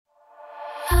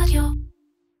רדיו.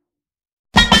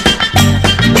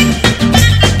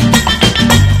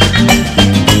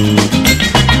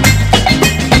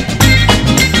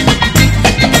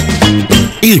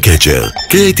 איר קצ'ר,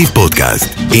 קריאיטיב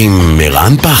פודקאסט עם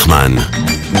מירן פחמן.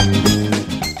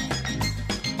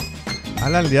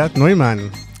 אהלן, ליאת נוימן.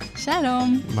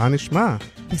 שלום. מה נשמע?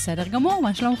 בסדר גמור,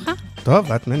 מה שלומך?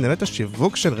 טוב, את מנהלת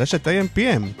השיווק של רשת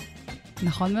AMPM.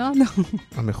 נכון מאוד.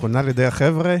 המכונה על ידי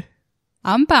החבר'ה?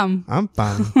 אמפם.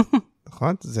 אמפם.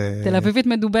 נכון? זה... תל אביבית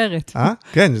מדוברת.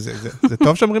 כן, זה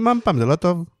טוב שאומרים אמפם, זה לא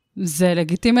טוב. זה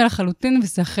לגיטימי לחלוטין,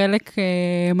 וזה חלק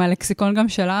מהלקסיקון גם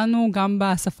שלנו, גם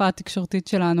בשפה התקשורתית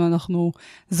שלנו. אנחנו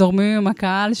זורמים עם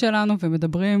הקהל שלנו,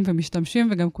 ומדברים ומשתמשים,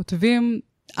 וגם כותבים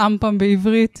אמפם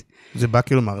בעברית. זה בא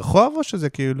כאילו מהרחוב, או שזה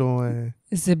כאילו...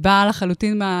 זה בא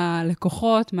לחלוטין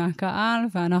מהלקוחות, מהקהל,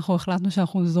 ואנחנו החלטנו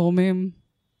שאנחנו זורמים.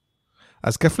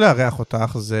 אז כיף להריח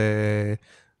אותך, זה...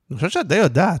 אני חושב שאת די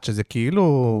יודעת שזה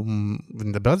כאילו,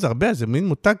 ונדבר על זה הרבה, זה מין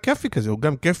מותג כיפי כזה, הוא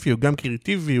גם כיפי, הוא גם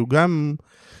קריאטיבי, הוא גם...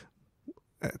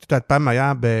 את יודעת, פעם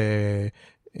היה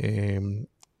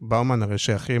באומן הרי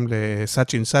שייכים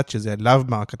לסאצ'ין סאצ' שזה לאב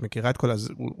מרק, את מכירה את כל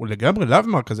הזה, הוא לגמרי לאב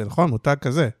מרק כזה, נכון? מותג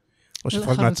כזה. או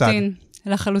שפחות מהצד.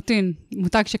 לחלוטין.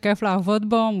 מותג שכיף לעבוד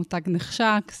בו, מותג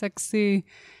נחשק, סקסי,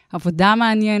 עבודה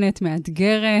מעניינת,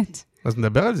 מאתגרת. אז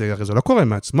נדבר על זה, הרי זה לא קורה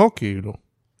מעצמו, כאילו.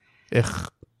 איך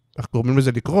גורמים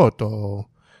לזה לקרות, או...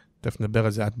 תכף נדבר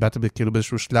על זה, את באת כאילו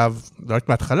באיזשהו שלב, לא רק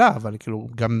מההתחלה, אבל כאילו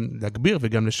גם להגביר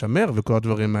וגם לשמר וכל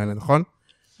הדברים האלה, נכון?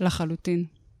 לחלוטין.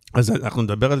 אז אנחנו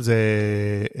נדבר על זה,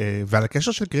 ועל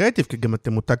הקשר של קריאטיב, כי גם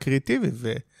אתם מותג קריאטיבי,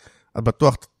 ואת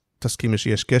בטוח תסכימי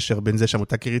שיש קשר בין זה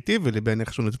שהמותג קריאטיבי לבין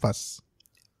איך שהוא נתפס.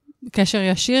 קשר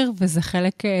ישיר, וזה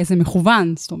חלק, זה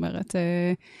מכוון, זאת אומרת,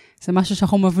 זה משהו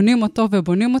שאנחנו מבנים אותו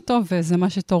ובונים אותו, וזה מה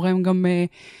שתורם גם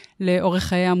לאורך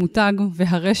חיי המותג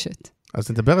והרשת.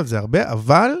 אז נדבר על זה הרבה,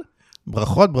 אבל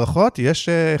ברכות, יש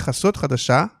חסות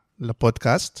חדשה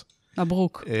לפודקאסט.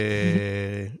 מברוק.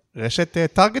 רשת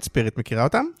טארגט ספיריט, מכירה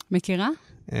אותם? מכירה.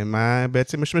 מה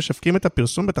בעצם משווקים את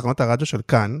הפרסום בתחנות הרדיו של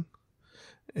כאן,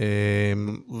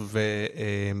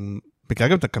 ובקרה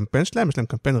גם את הקמפיין שלהם, יש להם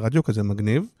קמפיין רדיו כזה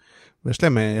מגניב, ויש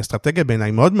להם אסטרטגיה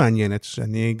בעיניי מאוד מעניינת,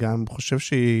 שאני גם חושב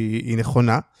שהיא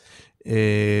נכונה,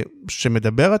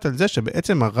 שמדברת על זה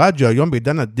שבעצם הרדיו היום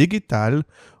בעידן הדיגיטל,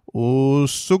 הוא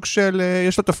סוג של,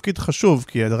 יש לו תפקיד חשוב,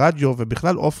 כי הרדיו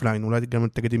ובכלל אופליין, אולי גם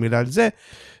תגידי מילה על זה,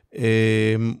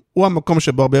 הוא המקום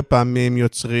שבו הרבה פעמים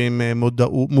יוצרים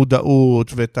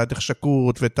מודעות, ואת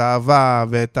הדחשקות, ואת האהבה,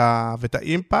 ואת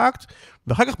האימפקט,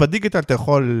 ואחר כך בדיגיטל אתה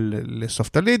יכול לאסוף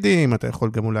את הלידים, אתה יכול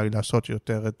גם אולי לעשות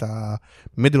יותר את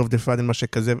ה-middle of the funnel,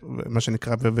 מה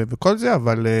שנקרא, וכל זה,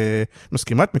 אבל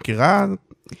מסכימה, את מכירה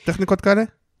טכניקות כאלה?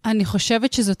 אני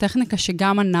חושבת שזו טכניקה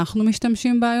שגם אנחנו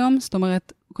משתמשים בה היום, זאת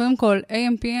אומרת, קודם כל,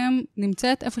 AMPM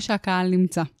נמצאת איפה שהקהל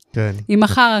נמצא. כן. אם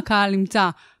מחר הקהל נמצא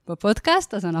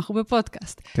בפודקאסט, אז אנחנו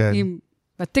בפודקאסט. כן. אם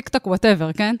בטיקטוק,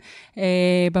 whatever, כן?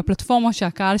 בפלטפורמה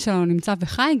שהקהל שלנו נמצא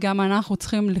וחי, גם אנחנו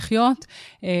צריכים לחיות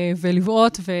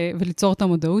ולבעוט וליצור את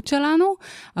המודעות שלנו,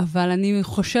 אבל אני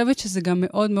חושבת שזה גם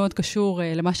מאוד מאוד קשור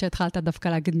למה שהתחלת דווקא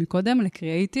להגיד מקודם,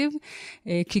 לקריאיטיב,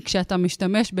 כי כשאתה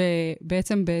משתמש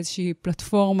בעצם באיזושהי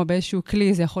פלטפורמה, באיזשהו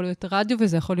כלי, זה יכול להיות רדיו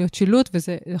וזה יכול להיות שילוט,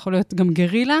 וזה יכול להיות גם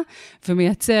גרילה,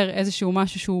 ומייצר איזשהו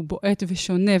משהו שהוא בועט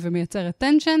ושונה ומייצר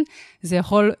attention, זה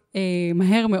יכול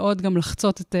מהר מאוד גם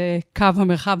לחצות את קו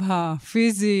המרחב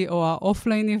הפיזי או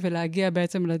האופלייני ולהגיע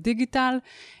בעצם לדיגיטל,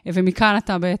 ומכאן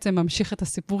אתה בעצם ממשיך את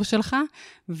הסיפור שלך,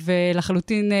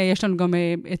 ולחלוטין יש לנו גם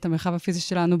את המרחב הפיזי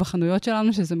שלנו בחנויות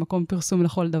שלנו, שזה מקום פרסום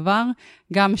לכל דבר,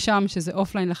 גם שם שזה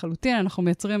אופליין לחלוטין, אנחנו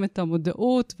מייצרים את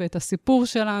המודעות ואת הסיפור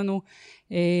שלנו,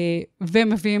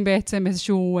 ומביאים בעצם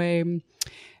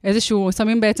איזשהו,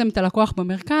 שמים בעצם את הלקוח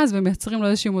במרכז, ומייצרים לו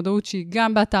איזושהי מודעות שהיא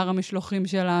גם באתר המשלוחים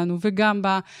שלנו, וגם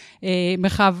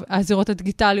במרחב הזירות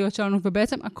הדיגיטליות שלנו,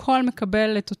 ובעצם הכל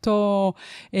מקבל את אותו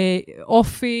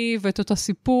אופי, ואת אותו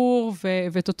סיפור,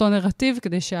 ואת אותו נרטיב,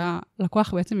 כדי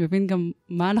שהלקוח בעצם יבין גם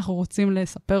מה אנחנו רוצים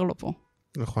לספר לו פה.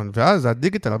 נכון, ואז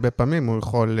הדיגיטל הרבה פעמים הוא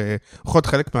יכול להיות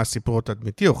חלק מהסיפור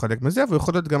התדמיתי, או חלק מזה, והוא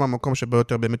יכול להיות גם המקום שבו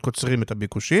יותר באמת קוצרים את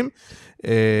הביקושים.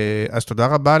 אז תודה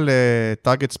רבה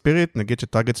לטארגט ספיריט, נגיד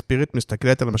שטארגט ספיריט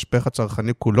מסתכלת על המשפך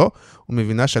הצרכני כולו,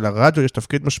 ומבינה שלרדיו יש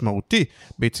תפקיד משמעותי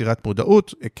ביצירת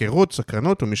מודעות, היכרות,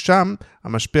 סקרנות, ומשם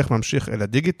המשפך ממשיך אל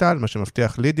הדיגיטל, מה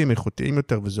שמבטיח לידים איכותיים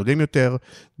יותר וזולים יותר.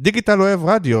 דיגיטל אוהב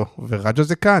רדיו, ורדיו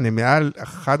זה כאן, הם מעל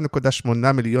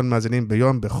 1.8 מיליון מאזינים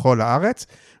ביום בכל הארץ,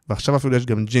 ועכשיו אפילו יש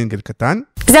גם ג'ינגל קטן.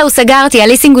 זהו, סגרתי,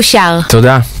 הליסינג אושר.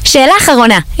 תודה. שאלה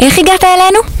אחרונה, איך הגעת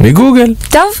אלינו? מגוגל.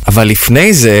 טוב. אבל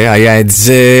לפני זה היה את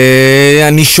זה,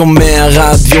 אני שומע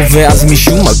רדיו ואז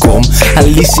משום מקום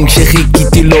הליסינג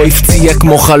שחיכיתי לא הפציע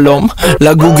כמו חלום.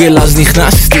 לגוגל אז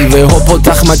נכנסתי והופ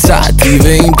אותך מצאתי,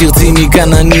 ואם תרצי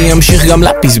מכאן אני אמשיך גם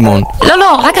לפזמון.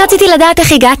 לא, רק רציתי לדעת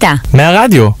איך הגעת.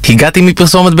 מהרדיו. הגעתי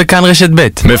מפרסומת בכאן רשת ב'.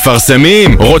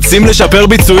 מפרסמים? רוצים לשפר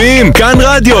ביצועים? כאן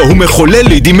רדיו הוא מחולל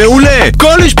לידים מעולה.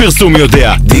 כל איש פרסום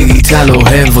יודע. דיגיטל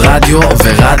אוהב רדיו,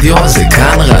 ורדיו זה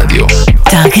כאן רדיו.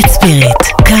 טארגט ספיריט,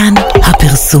 כאן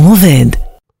הפרסום עובד.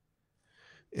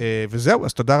 וזהו,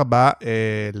 אז תודה רבה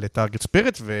לטארגט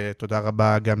ספיריט, ותודה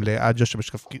רבה גם לאג'ה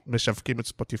שמשווקים את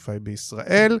ספוטיפיי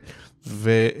בישראל,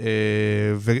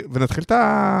 ונתחיל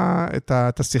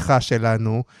את השיחה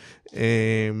שלנו.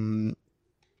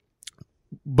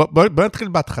 בוא נתחיל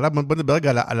בהתחלה, בוא נדבר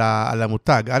רגע על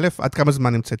המותג. א', עד כמה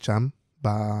זמן נמצאת שם,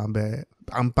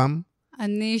 באמפם?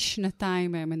 אני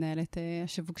 2 מנהלת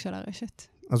השיווק של הרשת.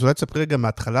 אז אולי תספרי רגע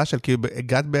מההתחלה של כאילו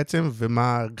הגעת בעצם,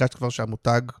 ומה הרגשת כבר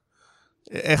שהמותג,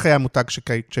 איך היה המותג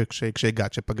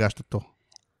כשהגעת, שפגשת אותו?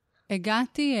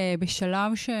 הגעתי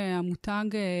בשלב שהמותג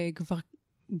כבר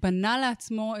בנה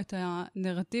לעצמו את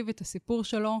הנרטיב, את הסיפור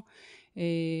שלו.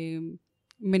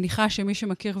 מניחה שמי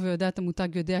שמכיר ויודע את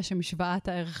המותג יודע שמשוואת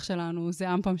הערך שלנו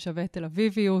זה אמפם שווה תל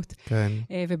אביביות. כן.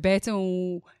 ובעצם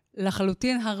הוא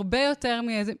לחלוטין הרבה יותר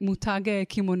מאיזה מותג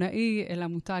כימונאי, אלא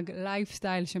מותג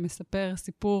לייפסטייל שמספר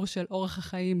סיפור של אורח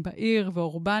החיים בעיר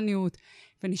ואורבניות,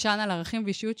 ונשען על ערכים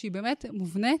ואישיות שהיא באמת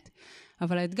מובנית,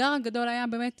 אבל האתגר הגדול היה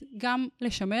באמת גם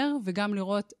לשמר וגם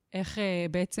לראות איך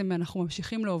בעצם אנחנו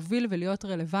ממשיכים להוביל ולהיות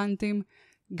רלוונטיים.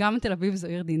 גם תל אביב זו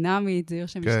עיר דינמית, זו עיר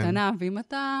שמשתנה, ואם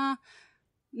אתה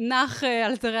נח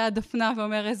על זרי הדפנה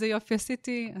ואומר איזה יופי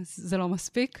עשיתי, אז זה לא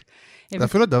מספיק. זה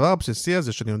אפילו הדבר הבסיסי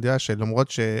הזה שאני יודע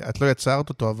שלמרות שאת לא יצרת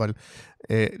אותו, אבל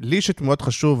לי שתמוד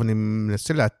חשוב, אני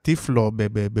מנסה להטיף לו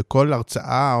בכל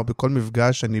הרצאה או בכל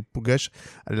מפגש שאני פוגש,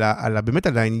 באמת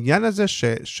על העניין הזה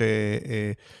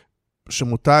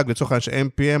שמותג, לצורך העניין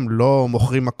ש-MPM לא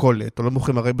מוכרים מכולת, או לא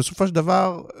מוכרים, הרי בסופו של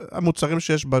דבר, המוצרים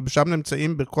שיש בשם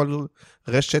נמצאים בכל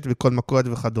רשת וכל מכולת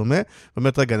וכדומה,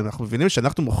 באמת רגע, אנחנו מבינים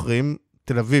שאנחנו מוכרים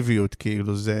תל אביביות,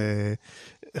 כאילו זה,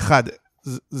 אחד,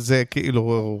 זה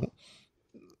כאילו,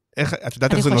 איך, את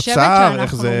יודעת איך זה נוצר,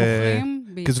 איך זה,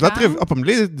 כי זה לא טריוויאלי, פעם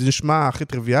לי זה נשמע הכי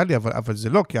טריוויאלי, אבל זה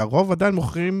לא, כי הרוב עדיין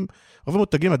מוכרים, רוב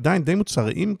המותגים עדיין די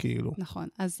מוצריים, כאילו. נכון,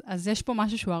 אז יש פה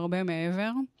משהו שהוא הרבה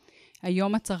מעבר,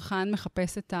 היום הצרכן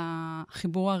מחפש את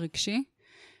החיבור הרגשי,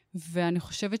 ואני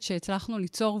חושבת שהצלחנו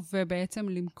ליצור ובעצם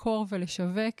למכור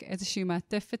ולשווק איזושהי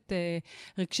מעטפת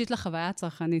רגשית לחוויה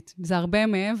הצרכנית. זה הרבה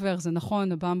מעבר, זה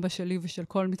נכון, הבמבה שלי ושל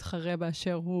כל מתחרה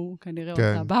באשר הוא כנראה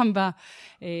כן. אותה במבה,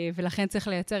 ולכן צריך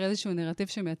לייצר איזשהו נרטיב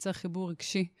שמייצר חיבור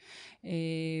רגשי.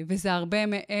 וזה הרבה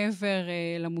מעבר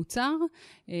למוצר,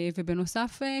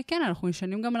 ובנוסף, כן, אנחנו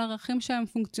נשנים גם על ערכים שהם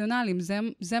פונקציונליים,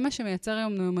 זה מה שמייצר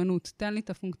היום נאמנות, תן לי את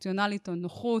הפונקציונלית או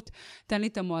נוחות, תן לי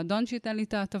את המועדון שייתן לי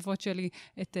את ההטבות שלי,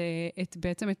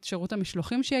 בעצם את שירות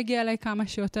המשלוחים שיגיע אליי כמה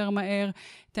שיותר מהר,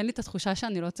 תן לי את התחושה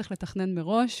שאני לא צריך לתכנן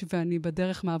מראש, ואני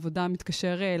בדרך מהעבודה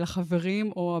מתקשר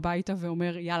לחברים או הביתה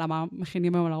ואומר, יאללה, מה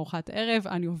מכינים היום לארוחת ערב,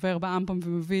 אני עובר באמפם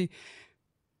ומביא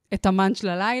את המאנץ'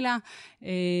 ללילה,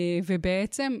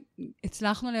 ובעצם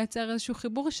הצלחנו לייצר איזשהו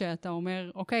חיבור שאתה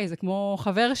אומר, אוקיי, זה כמו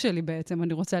חבר שלי בעצם,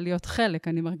 אני רוצה להיות חלק,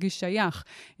 אני מרגיש שייך.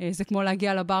 זה כמו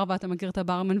להגיע לבר ואתה מכיר את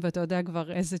הברמן ואתה יודע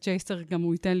כבר איזה צ'ייסר גם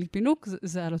הוא ייתן לי פינוק,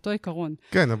 זה על אותו עיקרון.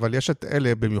 כן, אבל יש את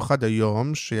אלה במיוחד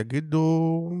היום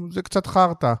שיגידו, זה קצת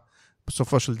חרטה.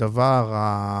 בסופו של דבר,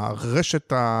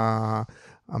 הרשת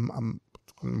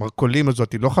המרקולים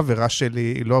הזאת, היא לא חברה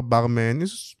שלי, היא לא ברמן,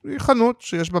 היא חנות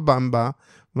שיש בה במבה,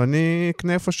 ואני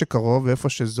אקנה איפה שקרוב ואיפה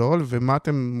שזול, ומה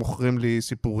אתם מוכרים לי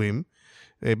סיפורים.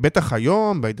 בטח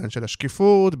היום, בעידן של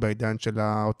השקיפות, בעידן של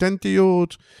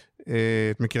האותנטיות,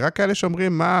 את מכירה כאלה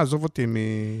שאומרים, מה, עזוב אותי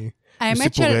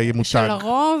מסיפורי מותג. האמת של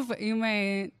הרוב, אם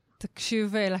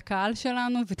תקשיב לקהל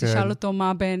שלנו, ותשאל אותו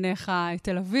מה בעיניך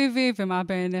תל אביבי, ומה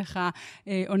בעיניך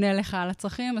עונה לך על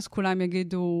הצרכים, אז כולם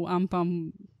יגידו, אמפם,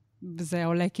 וזה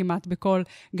עולה כמעט בכל,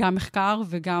 גם מחקר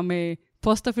וגם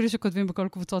פוסט אפילו שכותבים בכל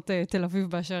קבוצות תל אביב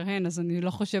באשר הן, אז אני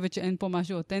לא חושבת שאין פה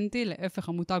משהו אותנטי, להפך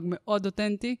המותג מאוד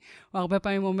אותנטי, הוא הרבה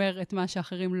פעמים אומר את מה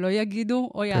שאחרים לא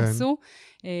יגידו או יעשו,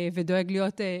 ודואג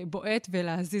להיות בועט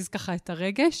ולהזיז ככה את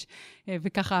הרגש,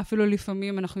 וככה אפילו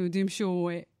לפעמים אנחנו יודעים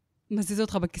שהוא מזיז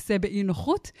אותך בכיסא באי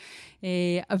נוחות,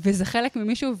 וזה חלק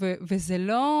ממישהו וזה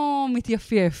לא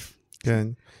מתייפייף. כן,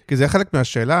 כי זה חלק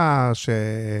מהשאלה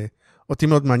אותי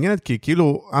מאוד מעניינת, כי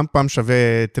כאילו פעם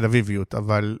שווה תל אביביות,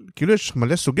 אבל כאילו יש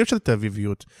מלא סוגים של תל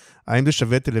אביביות. האם זה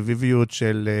שווה תל אביביות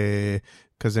של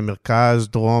כזה מרכז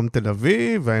דרום תל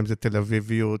אביב, האם זה תל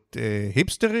אביביות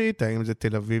היפסטרית, האם זה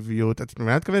תל אביביות, את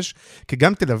מבינת כבש? כי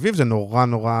גם תל אביב זה נורא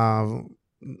נורא,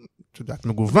 את יודעת,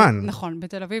 מגוון. נכון,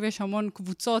 בתל אביב יש המון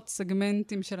קבוצות,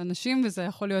 סגמנטים של אנשים, וזה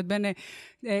יכול להיות בין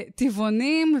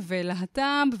טבעונים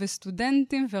ולהט"ב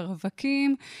וסטודנטים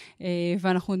ורווקים,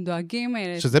 ואנחנו דואגים...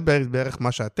 שזה בערך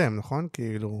מה שאתם, נכון?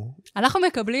 כאילו... אנחנו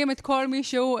מקבלים את כל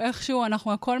מישהו, איכשהו,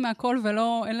 אנחנו הכל מהכל,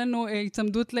 אין לנו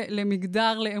הצמדות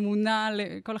למגדר, לאמונה,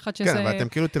 לכל אחד שזה... כן, אבל אתם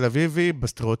כאילו תל אביבי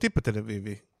בסטריאוטיפ התל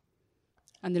אביבי.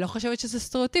 אני לא חושבת שזה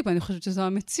סטריאוטיפ, אני חושבת שזו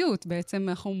המציאות. בעצם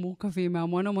אנחנו מורכבים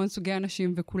מהמון המון סוגי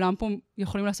אנשים, וכולם פה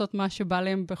יכולים לעשות מה שבא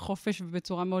להם בחופש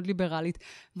ובצורה מאוד ליברלית,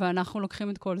 ואנחנו לוקחים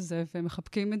את כל זה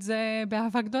ומחבקים את זה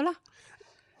באהבה גדולה.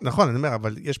 נכון, אני אומר,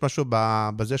 אבל יש משהו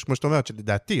בזה, כמו שאתה אומרת,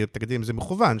 שלדעתי, תגידי אם זה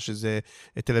מכוון, שזה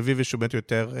תל אביבי שהוא באמת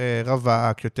יותר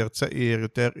רווק, יותר צעיר,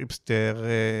 יותר היפסטר,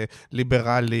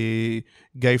 ליברלי,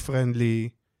 גיי פרנדלי.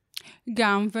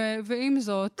 גם, ועם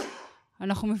זאת...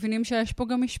 אנחנו מבינים שיש פה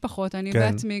גם משפחות. אני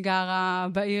בעצמי גרה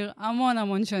בעיר המון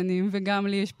המון שנים, וגם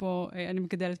לי יש פה, אני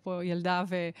מגדלת פה ילדה,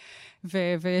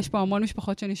 ויש פה המון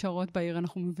משפחות שנשארות בעיר.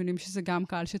 אנחנו מבינים שזה גם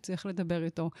קהל שצריך לדבר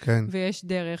איתו. כן. ויש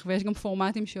דרך, ויש גם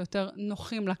פורמטים שיותר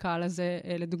נוחים לקהל הזה,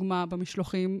 לדוגמה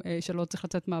במשלוחים שלא צריך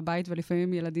לצאת מהבית,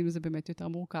 ולפעמים ילדים זה באמת יותר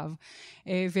מורכב.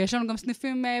 ויש לנו גם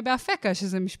סניפים באפקה,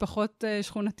 שזה משפחות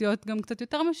שכונתיות גם קצת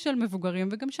יותר של מבוגרים,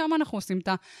 וגם שם אנחנו עושים את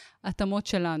ההתאמות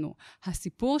שלנו.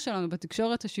 הסיפור שלנו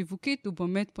בתקשורת השיווקית הוא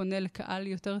באמת פונה לקהל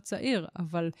יותר צעיר,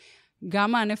 אבל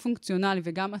גם מענה פונקציונלי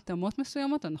וגם התאמות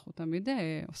מסוימות אנחנו תמיד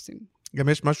עושים. גם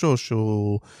יש משהו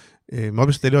שהוא מאוד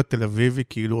משתדל להיות תל אביבי,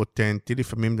 כאילו אותנטי,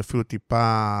 לפעמים אפילו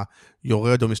טיפה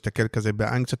יורד או מסתכל כזה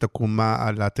בעין קצת עקומה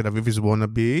על התל אביבי's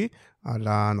wannabe, על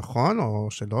הנכון או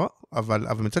שלא, אבל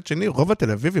מצד שני, רוב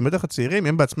התל אביבים, בטח הצעירים,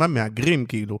 הם בעצמם מהגרים,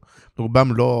 כאילו,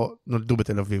 רובם לא נולדו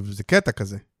בתל אביב, זה קטע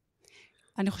כזה.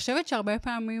 אני חושבת שהרבה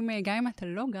פעמים, גם אם אתה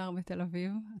לא גר בתל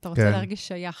אביב, אתה רוצה להרגיש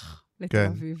שייך לתל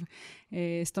אביב.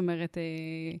 זאת אומרת,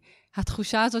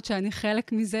 התחושה הזאת שאני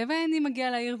חלק מזה, ואני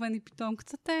מגיעה לעיר ואני פתאום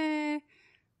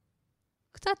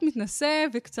קצת מתנסה,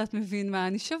 וקצת מבין מה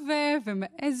אני שווה,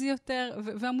 ומעז יותר,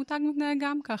 והמותג מתנהג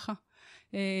גם ככה.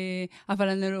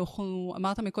 אבל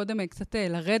אמרת מקודם קצת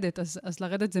לרדת, אז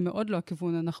לרדת זה מאוד לא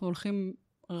הכיוון, אנחנו הולכים...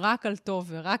 רק על טוב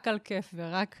ורק על כיף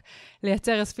ורק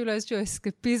לייצר אפילו איזשהו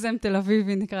אסקפיזם תל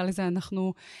אביבי, נקרא לזה.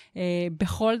 אנחנו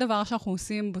בכל דבר שאנחנו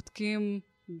עושים בודקים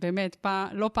באמת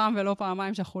לא פעם ולא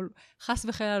פעמיים שאנחנו חס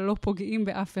וחלילה לא פוגעים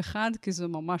באף אחד, כי זו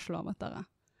ממש לא המטרה.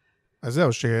 אז זהו,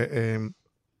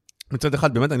 שמצד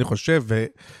אחד באמת אני חושב,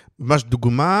 וממש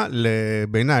דוגמה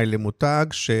בעיניי למותג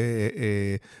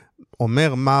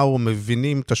אומר מה הוא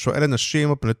מבינים, אתה שואל אנשים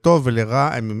על טוב ולרע,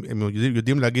 הם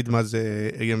יודעים להגיד מה זה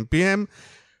AMPM,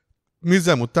 מי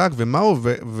זה המותג ומה הוא,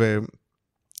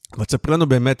 ותספר לנו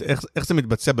באמת איך זה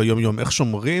מתבצע ביום יום, איך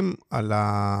שומרים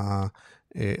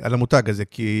על המותג הזה,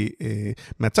 כי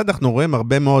מהצד אנחנו רואים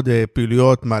הרבה מאוד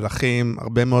פעילויות, מהלכים,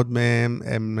 הרבה מאוד מהם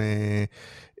הם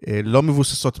לא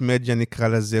מבוססות מדיה נקרא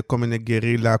לזה, כל מיני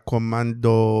גרילה,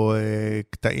 קומנדו,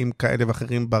 קטעים כאלה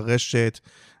ואחרים ברשת,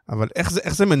 אבל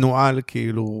איך זה מנוהל,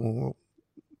 כאילו,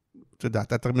 אתה יודע,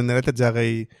 אתה מנהלת את זה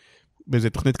הרי באיזו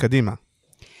תוכנית קדימה.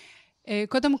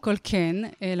 קודם כל כן,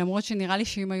 למרות שנראה לי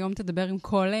שאם היום תדבר עם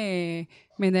כל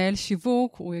מנהל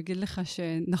שיווק, הוא יגיד לך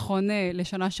שנכון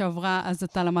לשנה שעברה, אז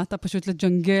אתה למדת פשוט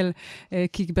לג'נגל,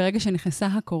 כי ברגע שנכנסה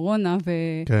הקורונה,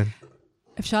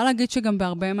 אפשר להגיד שגם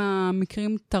בהרבה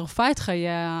מהמקרים טרפה את חיי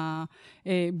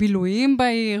הבילויים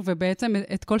בעיר, ובעצם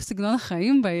את כל סגנון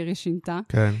החיים בעיר היא שינתה.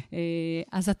 כן.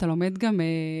 אז אתה לומד גם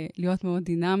להיות מאוד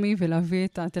דינמי, ולהביא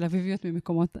את התל אביביות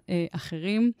ממקומות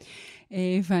אחרים.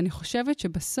 ואני חושבת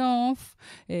שבסוף,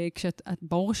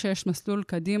 ברור שיש מסלול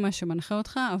קדימה שמנחה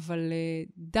אותך, אבל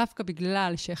דווקא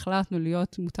בגלל שהחלטנו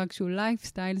להיות מותג שהוא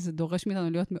לייפסטייל, זה דורש מאיתנו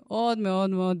להיות מאוד מאוד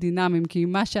מאוד דינמיים, כי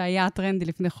מה שהיה הטרנדי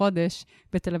לפני חודש,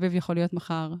 בתל אביב יכול להיות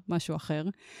מחר משהו אחר.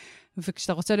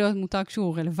 וכשאתה רוצה להיות מותג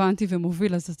שהוא רלוונטי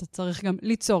ומוביל, אז אתה צריך גם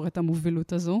ליצור את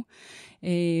המובילות הזו.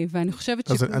 ואני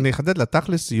חושבת אז אני אחדד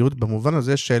לתכלסיות במובן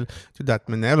הזה של, את יודעת,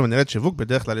 מנהל או מנהלת שיווק,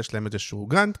 בדרך כלל יש להם איזשהו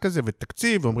גרנט כזה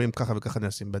ותקציב, ואומרים ככה וככה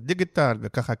נעשים בדיגיטל,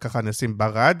 וככה נעשים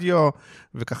ברדיו,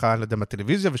 וככה נדע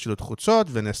בטלוויזיה ושילוט חוצות,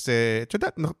 ונעשה, את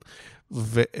יודעת,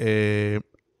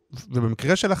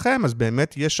 ובמקרה שלכם, אז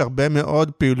באמת יש הרבה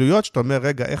מאוד פעילויות שאתה אומר,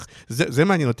 רגע, איך, זה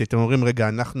מעניין אותי, אתם אומרים, רגע,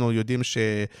 אנחנו יודעים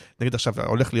שנגיד עכשיו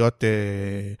הולך להיות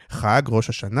חג, ראש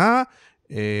השנה,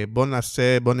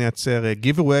 בוא נייצר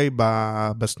giveaway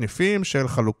בסניפים של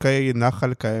חלוקי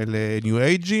נחל כאלה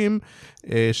New Age'ים,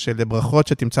 של ברכות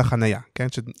שתמצא חנייה, כן?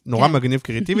 שנורא מגניב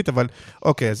קריאטיבית, אבל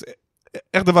אוקיי, אז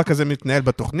איך דבר כזה מתנהל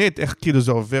בתוכנית? איך כאילו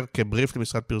זה עובר כבריף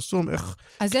למשרד פרסום? איך...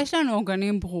 אז יש לנו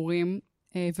עוגנים ברורים,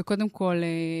 וקודם כל,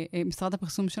 משרד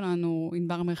הפרסום שלנו,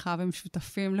 ענבר מרחב, הם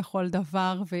שותפים לכל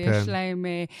דבר, ויש להם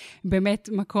באמת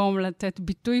מקום לתת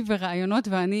ביטוי ורעיונות,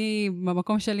 ואני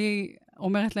במקום שלי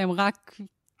אומרת להם רק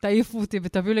תעיפו אותי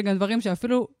ותביאו לי גם דברים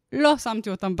שאפילו לא שמתי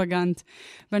אותם בגאנט.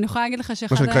 ואני יכולה להגיד לך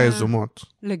שאחד... מה שנקרא יזומות.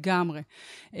 לגמרי.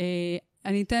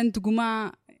 אני אתן דוגמה,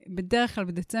 בדרך כלל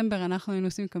בדצמבר אנחנו היינו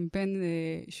עושים קמפיין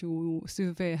שהוא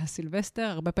סביב הסילבסטר,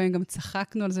 הרבה פעמים גם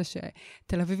צחקנו על זה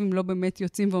שתל אביבים לא באמת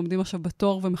יוצאים ועומדים עכשיו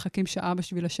בתור ומחכים שעה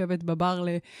בשביל לשבת בבר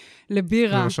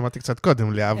לבירה. שמעתי קצת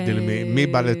קודם, להבדיל מי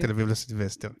בא לתל אביב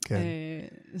לסילבסטר, כן.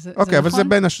 אוקיי, אבל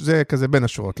זה כזה בין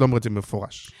השורות, לא אומרת זה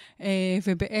מפורש.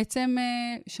 ובעצם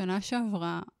שנה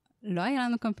שעברה, לא היה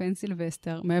לנו קמפיין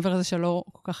סילבסטר, מעבר לזה שלא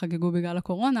כל כך חגגו בגלל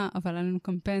הקורונה, אבל היה לנו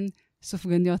קמפיין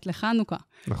סופגניות לחנוכה.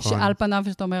 נכון. שעל פניו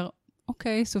שאתה אומר,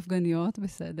 אוקיי, סופגניות,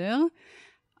 בסדר,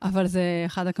 אבל זה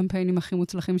אחד הקמפיינים הכי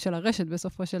מוצלחים של הרשת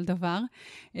בסופו של דבר,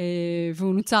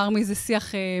 והוא נוצר מאיזה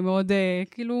שיח מאוד,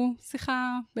 כאילו,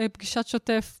 שיחה בפגישת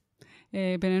שוטף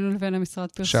בינינו לבין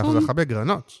המשרד פרסום. שזכה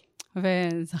בגרנות.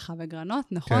 וזכה בגרנות,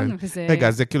 נכון. כן. וזה... רגע,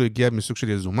 אז זה כאילו הגיע מסוג של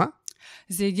יזומה?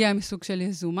 זה הגיע מסוג של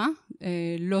יזומה,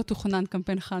 לא תוכנן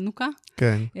קמפיין חנוכה.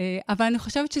 כן. אבל אני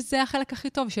חושבת שזה החלק הכי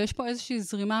טוב, שיש פה איזושהי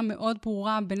זרימה מאוד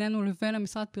ברורה בינינו לבין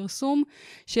המשרד פרסום,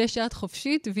 שיש יד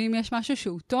חופשית, ואם יש משהו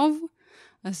שהוא טוב,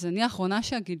 אז אני האחרונה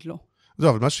שאגיד לא. זהו,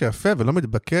 אבל מה שיפה ולא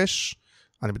מתבקש,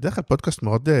 אני בדרך כלל פודקאסט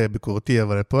מאוד ביקורתי,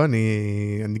 אבל פה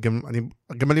אני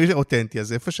גם אני אותנטי,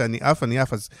 אז איפה שאני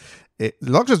אף, אז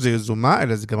לא רק שזה יזומה,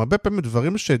 אלא זה גם הרבה פעמים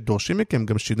דברים שדורשים מכם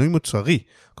גם שינוי מוצרי.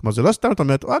 כלומר, זה לא סתם, את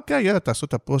אומרת, אוקיי, יאללה, תעשו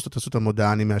את הפוסט, תעשו את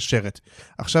המודעה, אני מאשרת.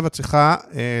 עכשיו את צריכה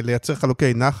לייצר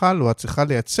חלוקי נחל, או את צריכה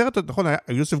לייצר, נכון,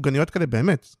 היו סופגניות כאלה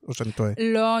באמת, או שאני טועה?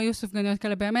 לא היו סופגניות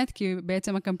כאלה באמת, כי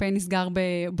בעצם הקמפיין נסגר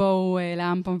בואו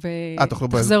לאמפם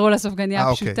ותחזרו לסופגניה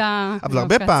הפשוטה. אבל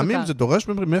הרבה פעמים זה דורש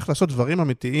ממך לעשות דברים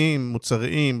אמיתיים,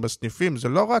 מוצריים, בסניפים, זה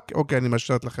לא רק, אוקיי, אני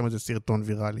מאשרת לכם איזה סרטון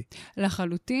ויראלי.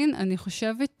 לחלוטין, אני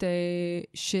חושבת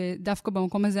שדווקא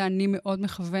במקום הזה אני מאוד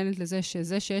מכוונת לזה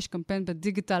שזה שיש קמפיין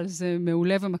בדיגיטל זה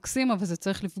מעולה ומקסים, אבל זה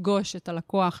צריך לפגוש את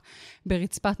הלקוח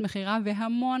ברצפת מחירה,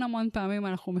 והמון המון פעמים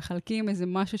אנחנו מחלקים איזה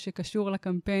משהו שקשור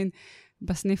לקמפיין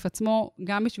בסניף עצמו,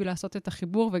 גם בשביל לעשות את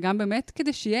החיבור, וגם באמת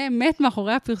כדי שיהיה אמת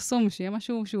מאחורי הפרסום, שיהיה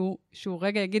משהו שהוא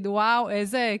רגע יגיד, וואו,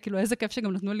 איזה כיף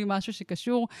שגם נתנו לי משהו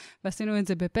שקשור, ועשינו את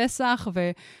זה בפסח,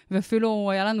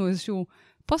 ואפילו היה לנו איזשהו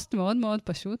פוסט מאוד מאוד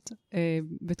פשוט,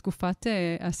 בתקופת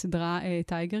הסדרה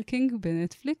טייגר קינג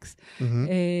בנטפליקס.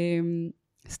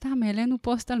 סתם, העלינו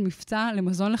פוסט על מבצע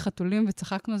למזון לחתולים,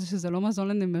 וצחקנו על זה שזה לא מזון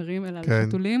לנמרים, אלא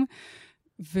לחתולים.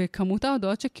 וכמות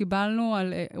ההודעות שקיבלנו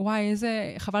על, וואי,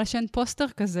 איזה, חבל שאין פוסטר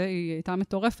כזה, היא הייתה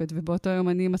מטורפת, ובאותו יום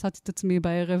אני מצאתי את עצמי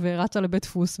בערב, רצה לבית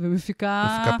דפוס,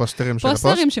 ומפיקה פוסטרים של הפוסט?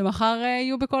 פוסטרים שמחר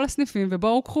יהיו בכל הסניפים,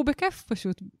 ובואו קחו בכיף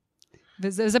פשוט.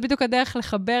 וזה בדיוק הדרך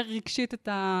לחבר רגשית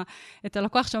את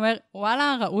הלקוח שאומר,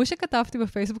 וואלה, ראו שכתבתי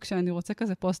בפייסבוק שאני רוצה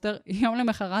כזה פוסטר, יום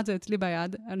למחרת זה אצלי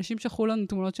ביד, אנשים שחו לנו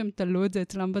תמונות שהם תלו את זה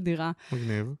אצלם בדירה.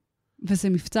 מגניב. וזה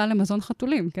מבצע למזון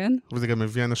חתולים, כן? וזה גם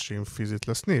מביא אנשים פיזית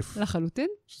לסניף. לחלוטין.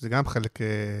 שזה גם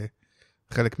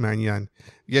חלק מהעניין.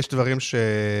 יש דברים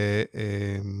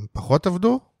שפחות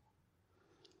עבדו?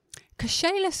 קשה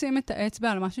לי לשים את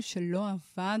האצבע על משהו שלא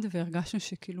עבד, והרגשנו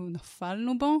שכאילו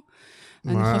נפלנו בו.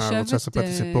 מה, רוצה לספר את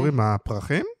הסיפור עם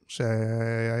הפרחים?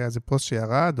 שהיה איזה פוסט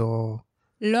שירד, או...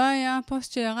 לא היה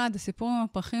פוסט שירד, הסיפור עם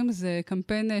הפרחים זה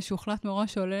קמפיין שהוחלט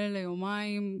מראש שעולה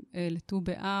ליומיים לט"ו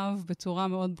באב, בצורה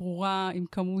מאוד ברורה, עם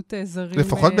כמות זרים.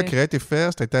 לפחות בקריאטיב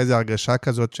פרסט הייתה איזו הרגשה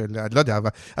כזאת של, אני לא יודע, אבל,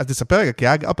 אז תספר רגע, כי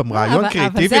היה פעם רעיון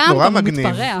קריאטיבי נורא מגניב.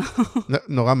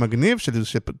 נורא מגניב,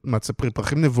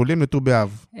 פרחים נבולים לט"ו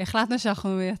באב. החלטנו שאנחנו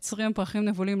מייצרים פרחים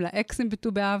נבולים לאקסים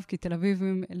בט"ו באב, כי תל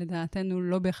אביבים לדעתנו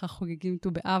לא בהכרח חוגגים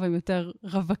ט"ו באב, הם יותר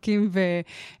רווקים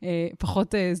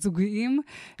ופחות זוגיים.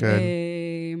 כן.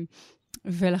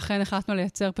 ולכן החלטנו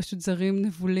לייצר פשוט זרים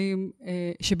נבולים,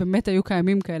 שבאמת היו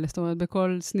קיימים כאלה, זאת אומרת,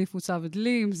 בכל סניף הוצב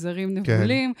דלים, זרים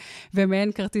נבולים,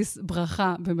 ומעין כרטיס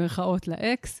ברכה במרכאות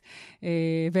לאקס,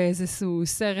 ואיזשהו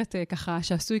סרט ככה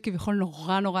שעשוי כביכול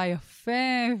נורא נורא יפה,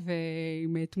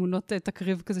 ועם תמונות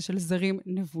תקריב כזה של זרים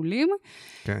נבולים.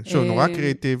 כן, שוב, נורא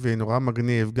קריאטיבי, נורא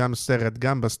מגניב, גם סרט,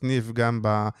 גם בסניף, גם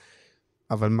ב...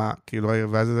 אבל מה, כאילו,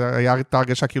 ואז היה את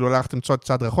הרגשה כאילו הלכת למצוא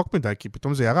צעד רחוק מדי, כי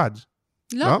פתאום זה ירד.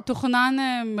 לא, תוכנן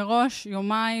מראש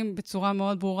יומיים בצורה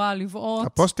מאוד ברורה לבעוט.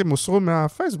 הפוסטים הוסרו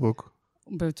מהפייסבוק.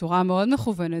 בצורה מאוד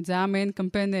מכוונת. זה היה מעין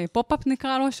קמפיין פופ-אפ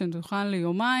נקרא לו, שתוכנן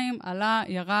ליומיים, עלה,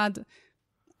 ירד,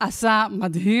 עשה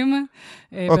מדהים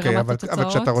ברמת התוצאות. אבל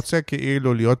כשאתה רוצה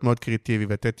כאילו להיות מאוד קריאטיבי,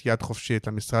 ולתת יד חופשית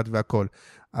למשרד והכל,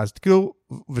 אז כאילו,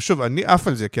 ושוב, אני אף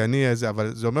על זה, כי אני איזה,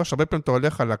 אבל זה אומר שהרבה פעמים אתה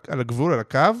הולך על הגבול, על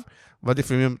הקו, ועד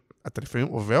לפעמים אתה לפעמים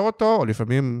עובר אותו, או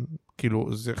לפעמים,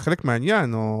 כאילו, זה חלק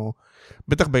מעניין, או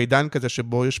בטח בעידן כזה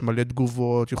שבו יש מלא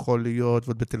תגובות, יכול להיות,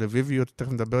 ועוד בטלוויביות,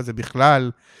 תכף נדבר על זה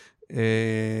בכלל,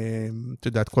 אתה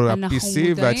יודעת, כל ה-PC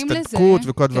וההצטדקות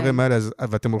וכל הדברים האלה,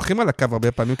 ואתם הולכים על הקו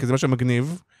הרבה פעמים, כי זה מה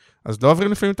שמגניב, אז לא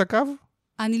עוברים לפעמים את הקו?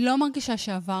 אני לא מרגישה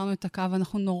שעברנו את הקו,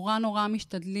 אנחנו נורא נורא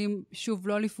משתדלים, שוב,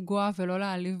 לא לפגוע ולא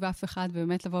להעליב באף אחד,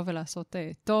 באמת לבוא ולעשות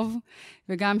טוב,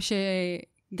 וגם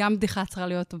גם בדיחה צריכה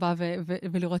להיות טובה,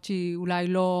 ולראות שהיא אולי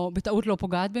לא, בטעות לא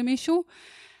פוגעת במישהו.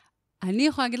 אני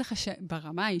יכולה להגיד לך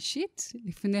שברמה האישית,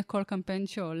 לפני כל קמפיין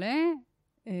שעולה,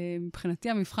 מבחינתי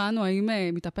המבחן הוא האם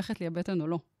מתהפכת לי הבטן או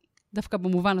לא. דווקא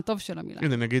במובן הטוב של המילה.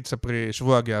 הנה, נגיד, ספרי,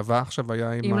 שבוע הגאווה עכשיו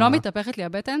היה עם אם לא מתהפכת לי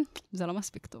הבטן, זה לא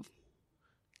מספיק טוב.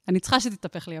 אני צריכה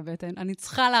שתתהפך לי הבטן, אני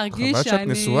צריכה להרגיש שאני... חבל שאת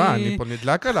נשואה, אני פה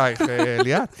נדלק עלייך,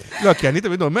 ליאת. לא, כי אני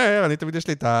תמיד אומר, אני תמיד יש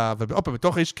לי את ה... ואופה,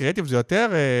 בתוך איש קריאטיב זה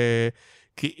יותר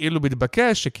כאילו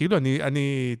מתבקש, שכאילו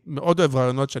אני מאוד אוהב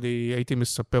רעיונות שאני הייתי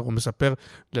מספר או מספר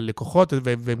ללקוחות,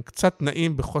 והם קצת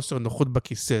נעים בחוסר נוחות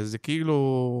בכיסא. זה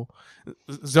כאילו...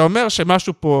 זה אומר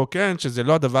שמשהו פה, כן, שזה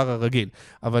לא הדבר הרגיל.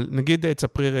 אבל נגיד,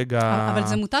 תספרי רגע... אבל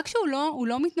זה מותג שהוא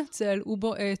לא מתנצל, הוא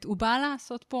בועט, הוא בא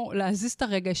לעשות פה, להזיז את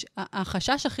הרגש.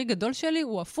 החשש הכי גדול שלי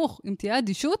הוא הפוך. אם תהיה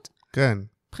אדישות, כן.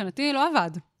 מבחינתי לא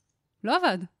עבד. לא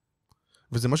עבד.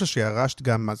 וזה משהו שירשת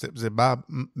גם, זה בא,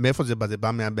 מאיפה זה בא? זה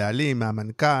בא מהבעלים,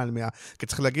 מהמנכ"ל, כי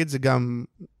צריך להגיד, זה גם,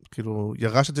 כאילו,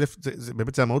 ירשת את זה,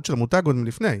 באמת זה המהות של המותג עוד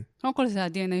מלפני. קודם כל זה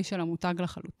ה-DNA של המותג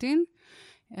לחלוטין.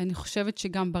 אני חושבת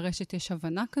שגם ברשת יש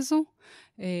הבנה כזו.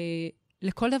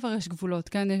 לכל דבר יש גבולות,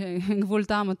 כן? גבול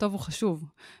טעם הטוב הוא חשוב.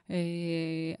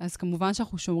 אז כמובן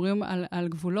שאנחנו שומרים על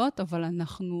גבולות, אבל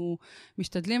אנחנו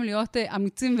משתדלים להיות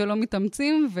אמיצים ולא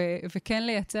מתאמצים, וכן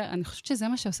לייצר, אני חושבת שזה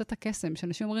מה שעושה את הקסם,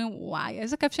 שאנשים אומרים, וואי,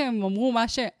 איזה כיף שהם אמרו מה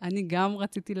שאני גם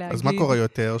רציתי להגיד. אז מה קורה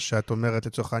יותר שאת אומרת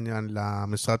לצורך העניין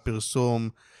למשרד פרסום,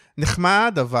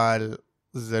 נחמד, אבל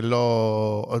זה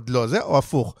לא, עוד לא זה, או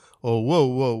הפוך, או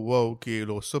וואו,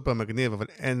 כאילו, סופר מגניב, אבל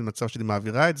אין מצב שאני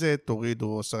מעבירה את זה,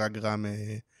 תורידו 10 גרם,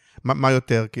 מה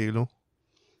יותר, כאילו?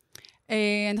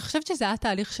 אני חושבת שזה היה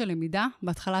תהליך של למידה,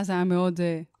 בהתחלה זה היה מאוד,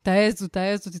 תעזו,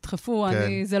 תדחפו,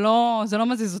 זה לא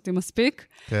מזיז אותי מספיק,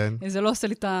 זה לא עושה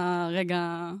לי את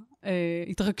הרגע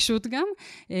התרגשות גם,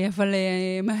 אבל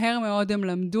מהר מאוד הם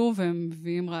למדו, והם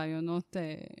מביאים רעיונות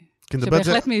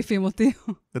שבהחלט מעיפים אותי.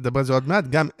 לדבר על זה עוד מעט,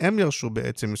 גם הם ירשו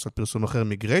בעצם משרד פרסום אחר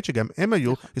מגרייט, שגם הם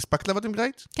היו, הספקת לעבוד עם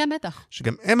גרייט? כן, בטח.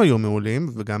 שגם הם היו מעולים,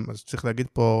 וגם, אז צריך להגיד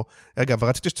פה, רגע, אבל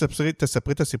רציתי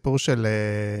שתספרי את הסיפור של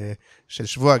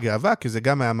שבוע הגאווה, כי זה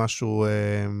גם היה משהו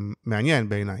מעניין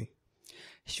בעיניי.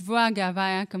 שבוע הגאווה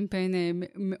היה קמפיין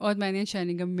מאוד מעניין,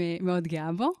 שאני גם מאוד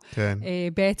גאה בו. כן.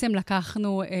 בעצם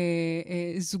לקחנו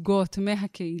זוגות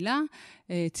מהקהילה,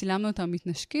 צילמנו אותם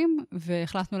מתנשקים,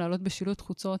 והחלטנו לעלות בשילוט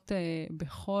חוצות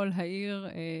בכל העיר,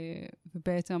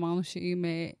 ובעצם אמרנו שאם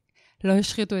לא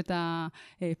ישחיתו את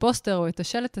הפוסטר או את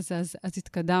השלט הזה, אז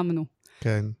התקדמנו.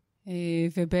 כן.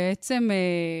 ובעצם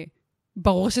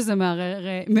ברור שזה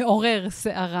מעורר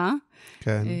שערה,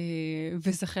 כן.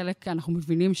 וזה חלק, אנחנו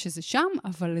מבינים שזה שם,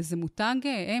 אבל זה מותג,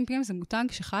 AMPM זה מותג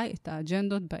שחי את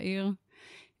האג'נדות בעיר,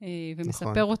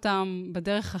 ומספר אותם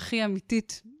בדרך הכי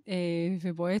אמיתית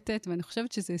ובועטת, ואני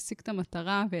חושבת שזה השיג את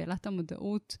המטרה והעלה את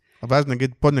המודעות. אבל אז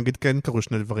נגיד, פה נגיד כן קרו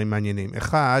שני דברים מעניינים.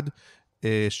 אחד,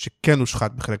 שכן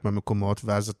הושחת בחלק מהמקומות,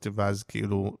 ואז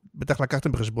כאילו, בטח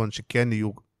לקחתם בחשבון שכן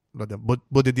יהיו, לא יודע,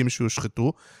 בודדים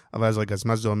שיושחתו, אבל אז רגע, אז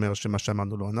מה זה אומר שמה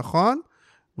שאמרנו לא נכון?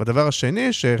 והדבר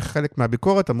השני, שחלק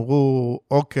מהביקורת אמרו,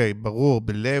 אוקיי, ברור,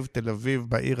 בלב תל אביב,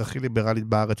 בעיר הכי ליברלית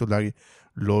בארץ, אולי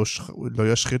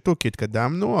לא ישחיתו, כי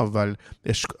התקדמנו, אבל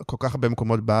יש כל כך הרבה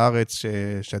מקומות בארץ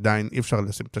שעדיין אי אפשר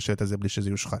לשים את השלט הזה בלי שזה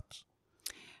יושחת.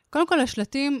 קודם כל,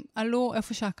 השלטים עלו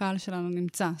איפה שהקהל שלנו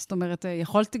נמצא. זאת אומרת,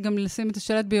 יכולתי גם לשים את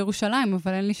השלט בירושלים,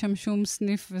 אבל אין לי שם שום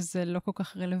סניף, וזה לא כל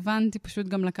כך רלוונטי, פשוט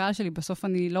גם לקהל שלי. בסוף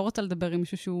אני לא רוצה לדבר עם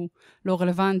מישהו שהוא לא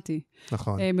רלוונטי.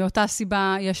 נכון. מאותה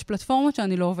סיבה, יש פלטפורמות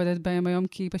שאני לא עובדת בהן היום,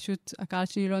 כי פשוט הקהל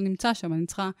שלי לא נמצא שם.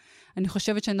 אני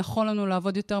חושבת שנכון לנו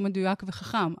לעבוד יותר מדויק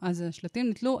וחכם. אז השלטים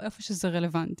נתלו איפה שזה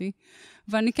רלוונטי.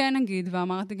 ואני כן אגיד,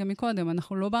 ואמרתי גם מקודם,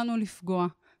 אנחנו לא באנו לפגוע.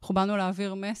 אנחנו באנו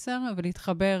להעביר מסר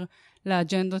ולהתחבר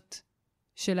לאג'נדות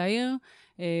של העיר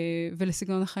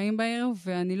ולסגנון החיים בעיר,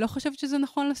 ואני לא חושבת שזה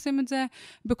נכון לשים את זה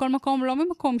בכל מקום, לא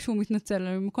ממקום שהוא מתנצל,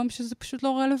 אלא במקום שזה פשוט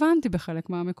לא רלוונטי בחלק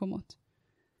מהמקומות.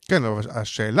 כן, אבל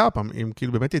השאלה פעם, אם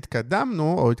כאילו באמת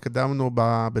התקדמנו, או התקדמנו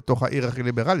בתוך העיר הכי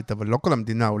ליברלית, אבל לא כל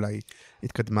המדינה אולי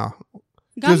התקדמה.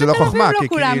 גם בתל אביב לא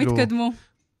כולם התקדמו,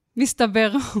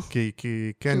 מסתבר.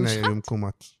 כי כן היו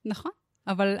מקומות. נכון.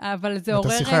 אבל זה את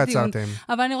עורר השיחה דיון. יצרתם.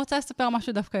 אבל אני רוצה לספר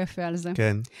משהו דווקא יפה על זה.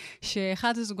 כן.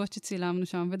 שאחד הזוגות שצילמנו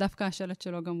שם, ודווקא השלט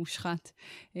שלו גם מושחת.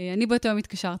 אני באותו יום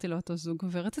התקשרתי לאותו זוג,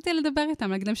 ורציתי לדבר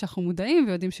איתם, להגיד להם שאנחנו מודעים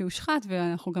ויודעים שהוא הושחת,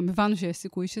 ואנחנו גם הבנו שיש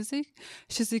סיכוי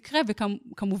שזה יקרה,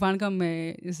 וכמובן גם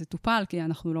זה טופל, כי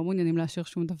אנחנו לא מעוניינים להשאיר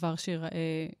שום דבר שיראה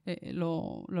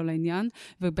לא לעניין,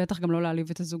 ובטח גם לא להעליב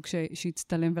את הזוג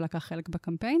שהצטלם ולקח חלק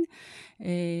בקמפיין.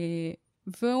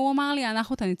 והוא אמר לי,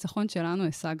 אנחנו את הניצחון שלנו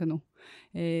השגנו,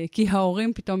 כי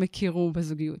ההורים פתאום הכירו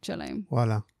בזוגיות שלהם.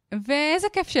 וואלה. ואיזה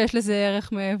כיף שיש לזה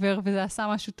ערך מעבר, וזה עשה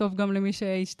משהו טוב גם למי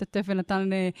שהשתתף ונתן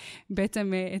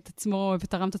בעצם את עצמו,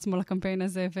 ותרם את עצמו לקמפיין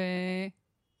הזה,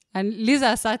 ולי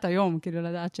זה עשה את היום, כאילו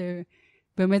לדעת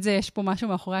שבאמת יש פה משהו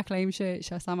מאחורי הקלעים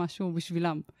שעשה משהו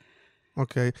בשבילם.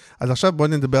 אוקיי, אז עכשיו בואו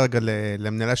נדבר רגע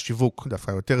למנהלי השיווק,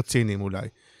 דווקא יותר ציניים אולי,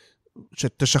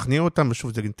 שתשכנעו אותם,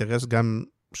 ושוב זה אינטרס גם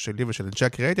שלי ושל אנשי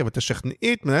הקריאייטיב, אבל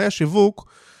תשכנעי את מנהלי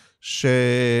השיווק,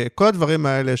 שכל הדברים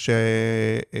האלה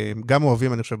שגם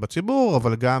אוהבים, אני חושב, בציבור,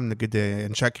 אבל גם, נגיד,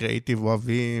 אנשי הקריאייטיב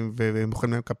אוהבים,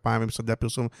 ומוכנים להם כפיים במשרדי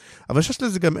הפרסום, אבל שיש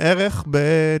לזה גם ערך,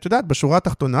 את יודעת, בשורה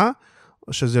התחתונה,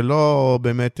 שזה לא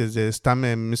באמת איזה סתם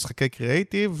משחקי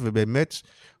קריאייטיב, ובאמת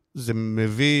זה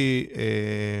מביא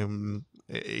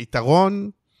יתרון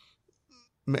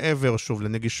מעבר, שוב,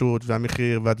 לנגישות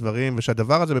והמחיר והדברים,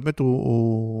 ושהדבר הזה באמת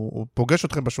הוא פוגש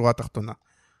אתכם בשורה התחתונה.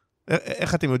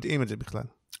 איך אתם יודעים את זה בכלל?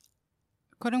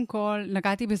 קודם כל,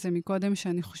 נגעתי בזה מקודם,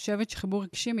 שאני חושבת שחיבור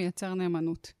רגשי מייצר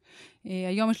נאמנות.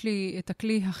 היום יש לי את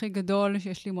הכלי הכי גדול,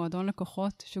 שיש לי מועדון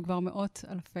לקוחות, שהוא כבר מאות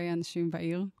אלפי אנשים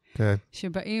בעיר, כן.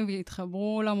 שבאים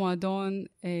והתחברו למועדון,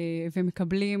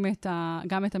 ומקבלים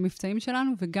גם את המבצעים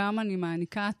שלנו, וגם אני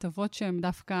מעניקה הטבות שהן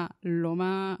דווקא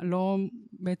לא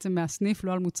בעצם מהסניף,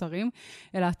 לא על מוצרים,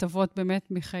 אלא הטבות באמת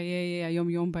מחיי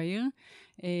היום-יום בעיר.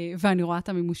 ואני רואה את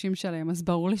המימושים שלהם, אז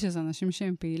ברור לי שזה אנשים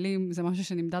שהם פעילים, זה משהו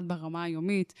שנמדד ברמה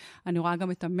היומית, אני רואה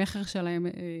גם את המחר שלהם,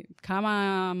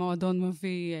 כמה המועדון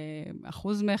מביא,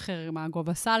 אחוז מחר, מה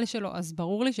הגובה סל שלו, אז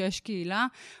ברור לי שיש קהילה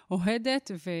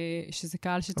אוהדת, ושזה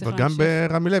קהל שצריך להמשיך. אבל גם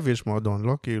ברמי לוי יש מועדון,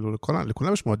 לא? כאילו,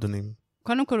 לכולם יש מועדונים.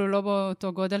 קודם כל הוא לא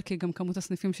באותו גודל, כי גם כמות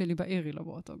הסניפים שלי בעיר היא לא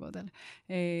באותו גודל.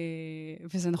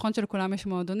 וזה נכון שלכולם יש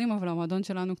מועדונים, אבל המועדון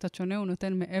שלנו קצת שונה, הוא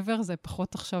נותן מעבר, זה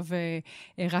פחות עכשיו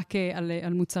רק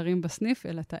על מוצרים בסניף,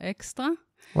 אלא את האקסטרה.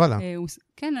 וואלה.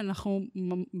 כן, אנחנו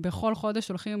בכל חודש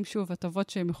הולכים שוב הטבות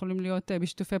שהם יכולים להיות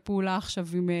בשיתופי פעולה עכשיו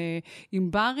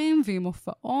עם ברים ועם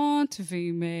הופעות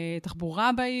ועם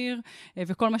תחבורה בעיר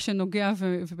וכל מה שנוגע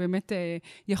ובאמת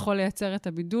יכול לייצר את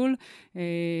הבידול.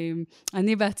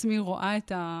 אני בעצמי רואה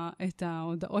את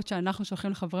ההודעות שאנחנו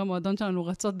שולחים לחברי מועדון שלנו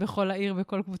רצות בכל העיר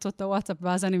בכל קבוצות הוואטסאפ,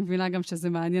 ואז אני מבינה גם שזה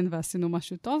מעניין ועשינו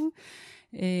משהו טוב.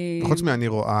 חוץ מאני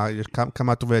רואה,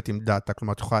 כמה את עובדת עם דאטה,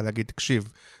 כלומר, את יכולה להגיד,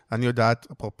 תקשיב, אני יודעת,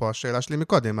 אפרופו השאלה שלי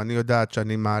מקודם, אני יודעת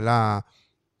שאני מעלה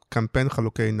קמפיין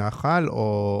חלוקי נחל,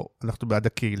 או אנחנו בעד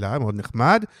הקהילה, מאוד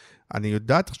נחמד, אני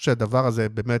יודעת שהדבר הזה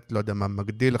באמת, לא יודע מה,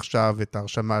 מגדיל עכשיו את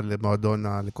ההרשמה למועדון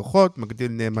הלקוחות,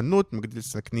 מגדיל נאמנות, מגדיל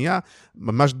סקנייה,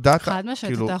 ממש דאטה. חד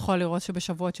משמעית, אתה יכול לראות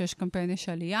שבשבועות שיש קמפיין יש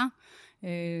עלייה,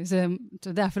 זה, אתה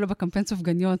יודע, אפילו בקמפיין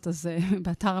סופגניות, אז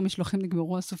באתר המשלוחים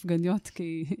נגמרו הסופגניות,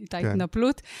 כי הייתה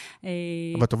התנפלות.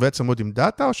 אבל את עובדת צמוד עם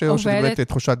דאטה, או שבאמת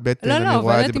תחושת בטן, אני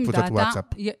רואה את זה בקבוצת וואטסאפ?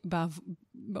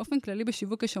 באופן כללי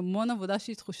בשיווק יש המון עבודה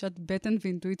שהיא תחושת בטן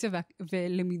ואינטואיציה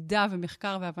ולמידה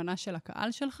ומחקר והבנה של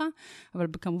הקהל שלך, אבל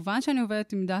כמובן שאני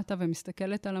עובדת עם דאטה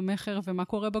ומסתכלת על המחר ומה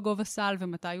קורה בגובה סל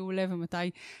ומתי הוא עולה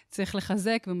ומתי צריך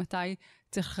לחזק ומתי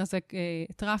צריך לחזק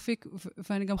טראפיק,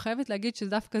 ואני גם חייבת להגיד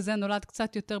שדווקא זה נולד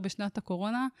קצת יותר בשנת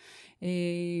הקורונה.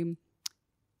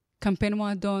 קמפיין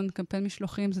מועדון, קמפיין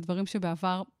משלוחים, זה דברים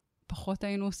שבעבר פחות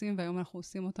היינו עושים, והיום אנחנו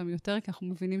עושים אותם יותר, כי אנחנו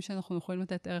מבינים שאנחנו יכולים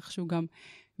לתת ערך שהוא גם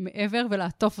מעבר,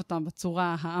 ולעטוף אותם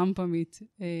בצורה האמפמית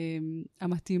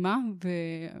המתאימה,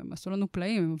 והם עשו לנו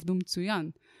פלאים, הם עבדו מצוין.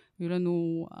 היו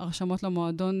לנו הרשמות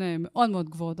למועדון מאוד מאוד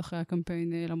גבוהות אחרי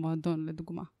הקמפיין למועדון,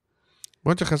 לדוגמה.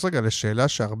 בואו נתייחס רגע לשאלה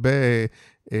שהרבה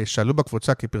שאלו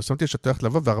בקבוצה, כי פרסמתי שאת הולכת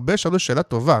לבוא, והרבה שאלו שאלה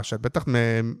טובה, שאת בטח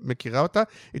מכירה אותה,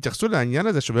 התייחסו לעניין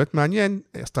הזה שבאמת מעניין,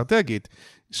 אסטרטגית,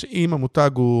 שאם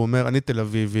המותג הוא אומר, אני תל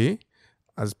אביבי,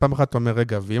 אז פעם אחת הוא אומר,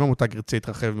 רגע, ואם המותג ירצה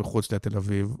להתרחב מחוץ לתל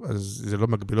אביב, אז זה לא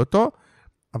מגביל אותו,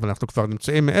 אבל אנחנו כבר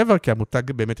נמצאים מעבר, כי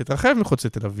המותג באמת יתרחב מחוץ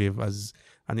לתל אביב, אז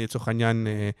אני לצורך העניין,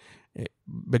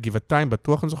 בגבעתיים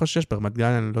בטוח, אני זוכר שיש ברמת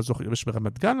גן, אני לא זוכר, יש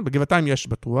ברמת גן, בגבעתיים יש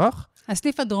בטוח.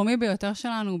 הסניף הדרומי ביותר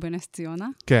שלנו הוא בנס ציונה.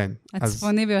 כן.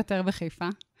 הצפוני ביותר בחיפה.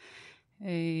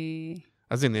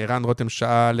 אז הנה, ערן רותם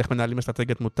שאל, איך מנהלים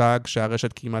אסטרטגיית מותג,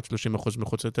 שהרשת כמעט 30%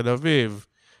 מחוץ לתל אביב.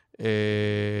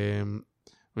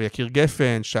 ויקיר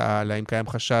גפן שאל, האם קיים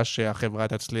חשש שהחברה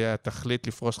תחליט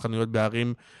לפרוס חנויות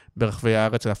בערים ברחבי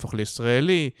הארץ להפוך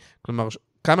לישראלי? כלומר,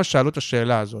 כמה שאלו את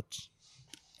השאלה הזאת?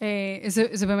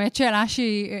 זו באמת שאלה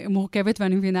שהיא מורכבת,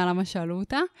 ואני מבינה למה שאלו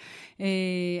אותה.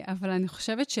 אבל אני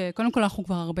חושבת שקודם כל אנחנו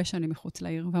כבר הרבה שנים מחוץ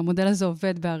לעיר, והמודל הזה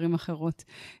עובד בערים אחרות.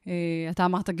 אתה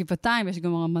אמרת גבעתיים, יש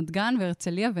גם רמת גן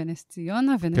והרצליה ונס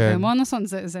ציונה ונווה מונוסון,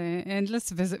 זה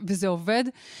endless, וזה עובד.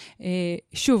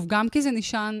 שוב, גם כי זה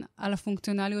נשען על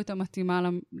הפונקציונליות המתאימה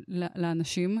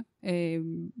לאנשים,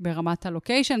 ברמת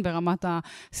הלוקיישן, ברמת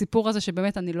הסיפור הזה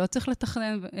שבאמת אני לא צריך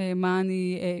לתכנן מה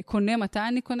אני קונה, מתי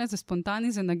אני קונה, זה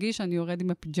ספונטני, זה נגיש, אני יורד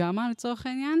עם הפיג'מה לצורך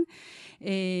העניין.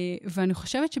 ואני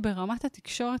חושבת שברמת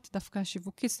התקשורת, דווקא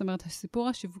השיווקית, זאת אומרת, הסיפור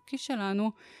השיווקי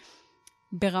שלנו,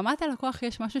 ברמת הלקוח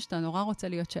יש משהו שאתה נורא רוצה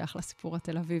להיות שייך לסיפור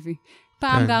התל אביבי.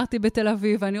 פעם גרתי בתל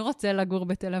אביב, אני רוצה לגור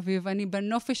בתל אביב, אני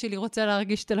בנופש שלי רוצה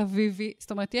להרגיש תל אביבי.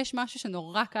 זאת אומרת, יש משהו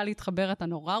שנורא קל להתחבר, אתה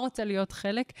נורא רוצה להיות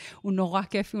חלק, הוא נורא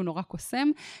כיפי, הוא נורא קוסם,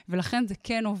 ולכן זה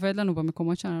כן עובד לנו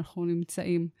במקומות שאנחנו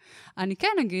נמצאים. אני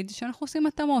כן אגיד שאנחנו עושים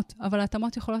התאמות, אבל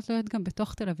ההתאמות יכולות להיות גם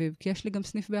בתוך תל אביב, כי יש לי גם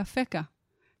סניף באפקה,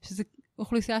 שזה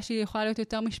אוכלוסייה שהיא יכולה להיות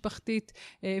יותר משפחתית,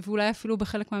 ואולי אפילו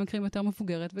בחלק מהמקרים יותר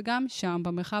מבוגרת, וגם שם,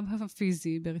 במרחב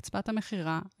הפיזי, ברצפת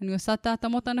המחירה, אני עושה את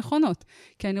ההתאמות הנכונות,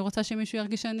 כי אני רוצה שמישהו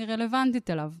ירגיש שאני רלוונטית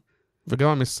אליו. וגם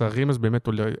המסרים, אז באמת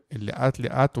לאט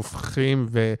לאט הופכים,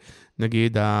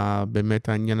 ונגיד באמת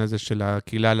העניין הזה של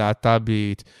הקהילה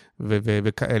הלהט"בית,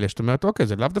 וכאלה, זאת אומרת, אוקיי,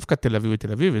 זה לאו דווקא תל אביבי,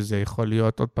 תל אביבי, זה יכול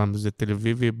להיות, עוד פעם, זה תל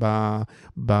אביבי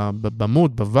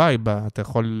במוד, בווייב, אתה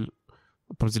יכול...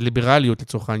 זה ליברליות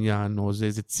לצורך העניין, או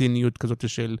זה ציניות כזאת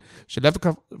של דווקא,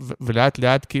 ולאט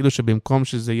לאט כאילו שבמקום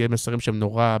שזה יהיה מסרים שהם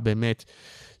נורא באמת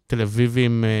תל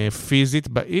אביבים פיזית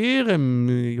בעיר, הם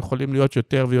יכולים להיות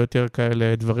יותר ויותר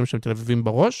כאלה דברים שהם תל אביבים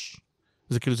בראש?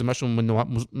 זה כאילו זה משהו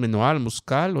מנוהל,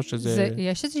 מושכל, או שזה...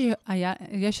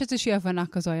 יש איזושהי הבנה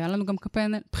כזו, היה לנו גם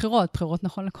קמפיין בחירות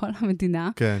נכון לכל המדינה,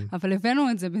 כן. אבל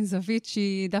הבאנו את זה בין זווית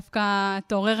שהיא דווקא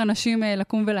תעורר אנשים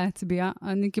לקום ולהצביע.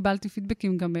 אני קיבלתי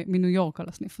פידבקים גם מניו יורק על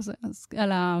הסניף הזה,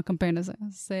 על הקמפיין הזה.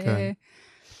 כן.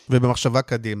 ובמחשבה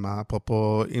קדימה,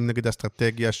 אפרופו, אם נגיד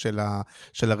האסטרטגיה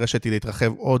של הרשת היא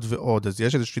להתרחב עוד ועוד, אז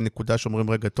יש איזושהי נקודה שאומרים,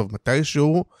 רגע, טוב,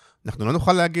 מתישהו, אנחנו לא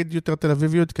נוכל להגיד יותר תל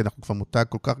אביביות, כי אנחנו כבר מותג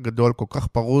כל כך גדול, כל כך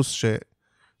פרוס,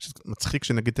 שמצחיק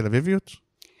שנגיד תל אביביות?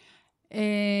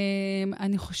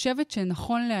 אני חושבת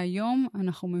שנכון להיום,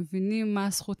 אנחנו מבינים מה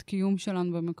הזכות קיום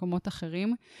שלנו במקומות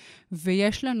אחרים,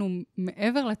 ויש לנו,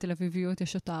 מעבר לתל אביביות,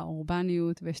 יש את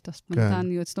האורבניות ויש את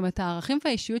הספונטניות. זאת אומרת, הערכים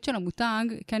והאישיות של המותג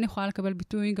כן יכולה לקבל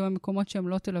ביטוי גם במקומות שהם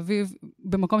לא תל אביב,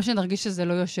 במקום שנרגיש שזה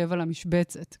לא יושב על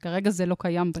המשבצת. כרגע זה לא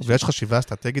קיים פשוט. ויש חשיבה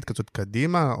אסטרטגית כזאת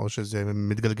קדימה, או שזה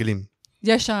מתגלגלים?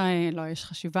 יש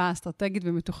חשיבה אסטרטגית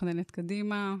ומתוכננת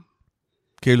קדימה.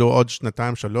 כאילו עוד 2-3,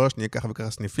 נהיה ככה וככה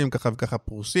סניפים, ככה וככה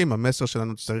פרוסים, המסר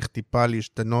שלנו צריך טיפה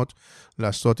להשתנות,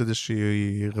 לעשות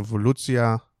איזושהי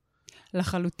רבולוציה.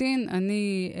 לחלוטין,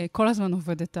 אני כל הזמן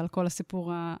עובדת על כל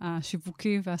הסיפור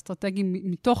השיווקי והאסטרטגי,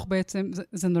 מתוך בעצם,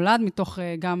 זה נולד מתוך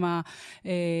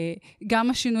גם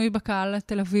השינוי בקהל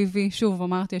התל אביבי, שוב,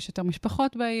 אמרתי, יש יותר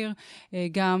משפחות בעיר,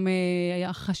 גם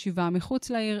החשיבה מחוץ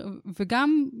לעיר,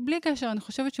 וגם בלי קשר, אני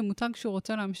חושבת שמותג שהוא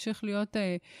רוצה להמשיך להיות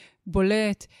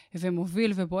בולט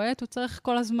ומוביל ובועט, הוא צריך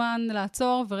כל הזמן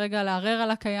לעצור ורגע לערער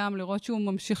על הקיים, לראות שהוא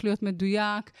ממשיך להיות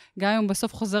מדויק, גם אם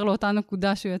בסוף חוזר לאותה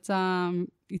נקודה שהוא יצא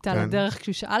איתה לדרך,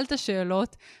 כשהוא שאל את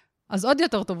השאלות, אז עוד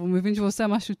יותר טוב, הוא מבין שהוא עושה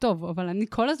משהו טוב, אבל אני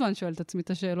כל הזמן שואלת את עצמי את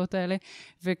השאלות האלה,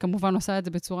 וכמובן עושה את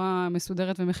זה בצורה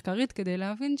מסודרת ומחקרית, כדי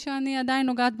להבין שאני עדיין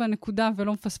נוגעת בנקודה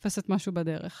ולא מפספסת משהו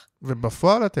בדרך.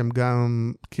 ובפועל אתם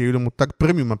גם כאילו מותג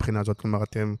פרימיום מבחינה הזאת, כלומר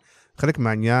אתם חלק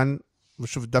מהעניין,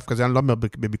 ושוב, דווקא זה אני לא אומר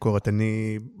בביקורת,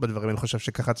 אני בדברים אני חושב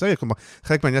שככה צריך, כלומר,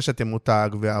 חלק מהעניין שאתם מותג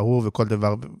ואהוב וכל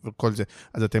דבר וכל זה,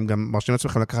 אז אתם גם מרשים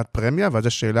לעצמכם לקחת פרמיה, ואז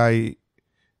השאלה היא,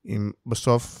 אם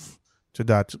בסוף, את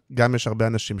יודעת, גם יש הרבה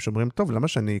אנשים שאומרים, טוב, למה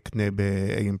שאני אקנה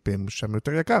ב-AMPM שם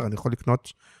יותר יקר? אני יכול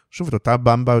לקנות, שוב, את אותה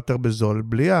במבה יותר בזול,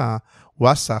 בלי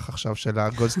הוואסח עכשיו של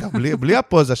הגולדסטאר, בלי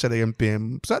הפוזה של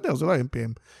AMPM, בסדר, זה לא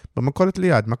AMPM, במקולת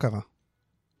ליד, מה קרה?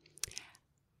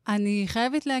 אני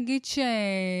חייבת להגיד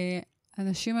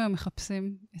אנשים היום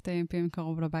מחפשים את ה-AMPM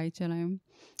קרוב לבית שלהם. אני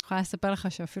יכולה לספר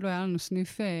לך שאפילו היה לנו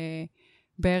סניף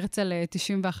בהרצל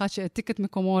 91, שהעתיק את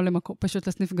מקומו פשוט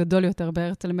לסניף גדול יותר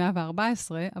בהרצל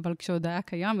 114, אבל כשעוד היה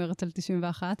קיים הרצל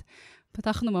 91,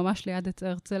 פתחנו ממש ליד את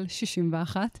הרצל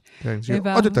 61. כן,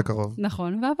 עוד יותר קרוב.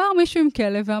 נכון, ועבר מישהו עם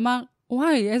כלב ואמר,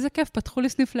 וואי, איזה כיף, פתחו לי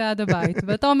סניף ליד הבית.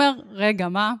 ואתה אומר, רגע,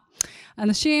 מה?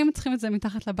 אנשים צריכים את זה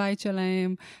מתחת לבית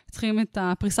שלהם, צריכים את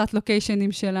הפריסת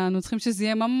לוקיישנים שלנו, צריכים שזה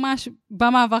יהיה ממש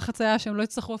במעבר חצייה, שהם לא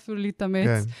יצטרכו אפילו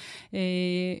להתאמץ.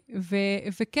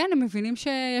 וכן, הם מבינים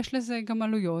שיש לזה גם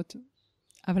עלויות,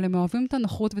 אבל הם אוהבים את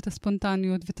הנוחות ואת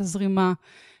הספונטניות ואת הזרימה,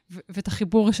 ואת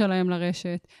החיבור שלהם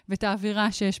לרשת, ואת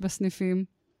האווירה שיש בסניפים.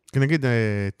 נגיד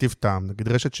טיב טעם, נגיד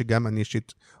רשת שגם אני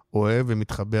אישית אוהב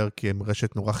ומתחבר, כי הם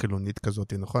רשת נורא חילונית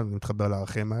כזאת, נכון? אני מתחבר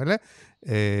לערכים האלה.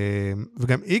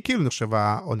 וגם היא כאילו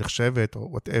נחשבה, או נחשבת,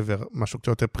 או whatever, משהו קצת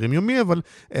יותר פרימיומי, אבל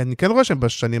אני כן רואה שהם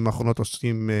בשנים האחרונות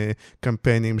עושים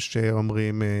קמפיינים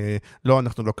שאומרים, לא,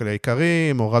 אנחנו לא כאלה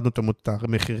יקרים, הורדנו את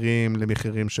המחירים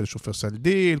למחירים של שופרסל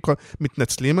דיל,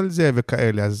 מתנצלים על זה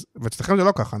וכאלה. ואצלכם זה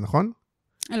לא ככה, נכון?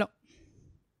 לא.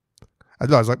 אז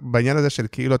לא, אז בעניין הזה של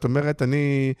כאילו, את אומרת,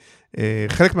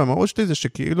 חלק מהמהות שלי זה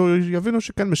שכאילו יבינו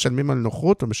שכן משלמים על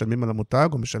נוחות, או משלמים על המותג,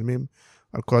 או משלמים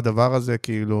על כל הדבר הזה,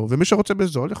 כאילו, ומי שרוצה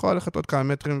בזול יכול ללכת עוד כמה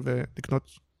מטרים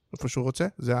ולקנות איפה שהוא רוצה,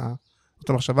 זאת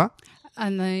המחשבה?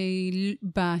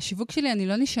 בשיווק שלי אני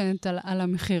לא נשענת על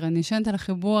המחיר, אני נשענת על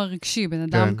החיבור הרגשי, בן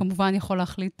אדם כמובן יכול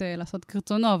להחליט לעשות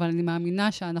כרצונו, אבל אני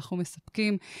מאמינה שאנחנו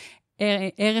מספקים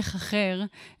ערך אחר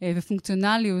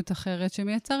ופונקציונליות אחרת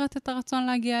שמייצרת את הרצון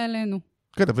להגיע אלינו.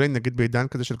 כן, אבל נגיד בעידן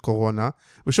כזה של קורונה,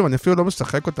 ושוב, אני אפילו לא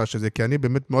משחק אותה שזה, כי אני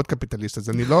באמת מאוד קפיטליסט, אז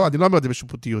אני לא אומר את זה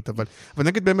בשיפוטיות, אבל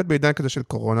נגיד באמת בעידן כזה של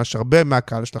קורונה, שהרבה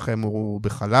מהקהל שלכם הוא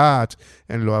בחל"ת,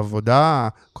 אין לו עבודה,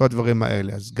 כל הדברים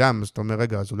האלה. אז גם, אז אתה אומר,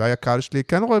 רגע, אז אולי הקהל שלי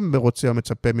כן רוצה או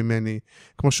מצפה ממני,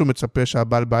 כמו שהוא מצפה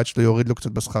שהבעל בית שלו יוריד לו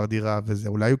קצת בשכר דירה, וזה,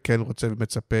 אולי הוא כן רוצה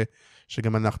ומצפה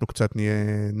שגם אנחנו קצת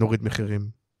נוריד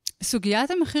מחירים.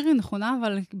 סוגיית המחיר היא נכונה,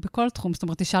 אבל בכל תחום, זאת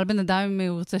אומרת, תשאל בן אדם אם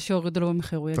הוא רוצה שיורידו לו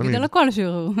במחיר, הוא יגיד על הכל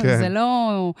שיורידו. זה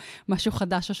לא משהו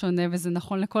חדש או שונה, וזה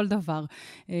נכון לכל דבר.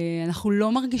 אנחנו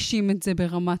לא מרגישים את זה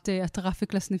ברמת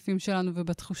הטראפיק לסניפים שלנו,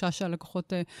 ובתחושה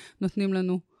שהלקוחות נותנים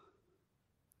לנו.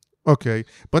 אוקיי,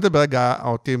 בוא נדבר רגע,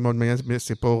 אותי מאוד מעניין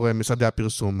סיפור משרדי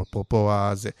הפרסום, אפרופו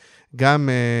הזה. גם,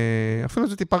 אפילו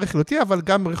זה טיפה רכילותי, אבל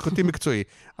גם רכילותי מקצועי.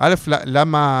 א',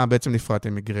 למה בעצם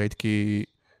נפרדתם מגרייט? כי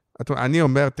אני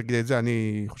אומר, תגיד את זה,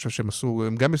 אני חושב שהם עשו,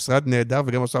 הם גם משרד נהדר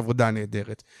וגם עשו עבודה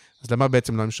נהדרת. אז למה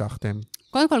בעצם לא המשכתם?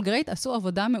 קודם כל, גרייט עשו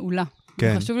עבודה מעולה.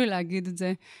 כן. חשוב לי להגיד את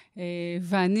זה.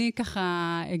 ואני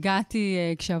ככה הגעתי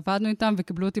כשעבדנו איתם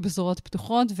וקיבלו אותי בזרועות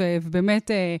פתוחות,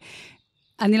 ובאמת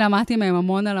אני למדתי מהם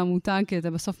המון על המותג, כי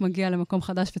אתה בסוף מגיע למקום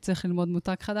חדש וצריך ללמוד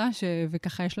מותג חדש,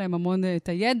 וככה יש להם המון את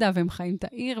הידע, והם חיים את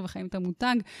העיר וחיים את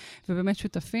המותג, ובאמת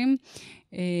שותפים.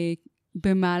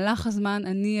 במהלך הזמן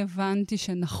אני הבנתי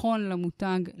שנכון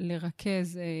למותג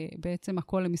לרכז בעצם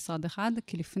הכל למשרד אחד,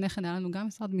 כי לפני כן היה לנו גם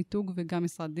משרד מיתוג וגם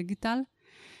משרד דיגיטל.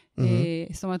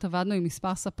 זאת אומרת, עבדנו עם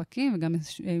מספר ספקים וגם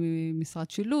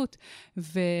משרד שילוט,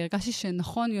 והרגשתי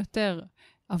שנכון יותר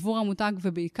עבור המותג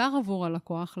ובעיקר עבור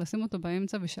הלקוח, לשים אותו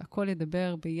באמצע ושהכל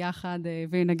ידבר ביחד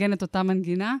וינגן את אותה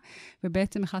מנגינה,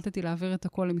 ובעצם החלטתי להעביר את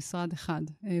הכל למשרד אחד.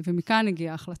 ומכאן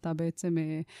הגיעה ההחלטה בעצם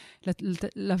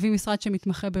להביא משרד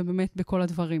שמתמחה באמת בכל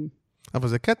הדברים. אבל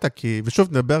זה קטע,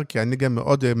 ושוב נדבר, כי אני גם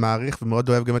מאוד מעריך ומאוד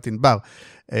אוהב גם את ענבר.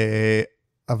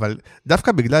 אבל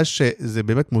דווקא בגלל שזה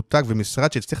באמת מותג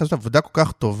ומשרד שהצליח לעשות עבודה כל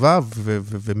כך טובה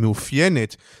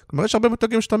ומאופיינת, כלומר יש הרבה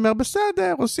מותגים שאתה אומר,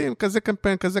 בסדר, עושים כזה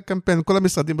קמפיין, כל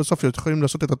המשרדים בסוף יכולים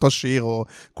לעשות את אותו שיר, או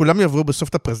כולם יעברו בסוף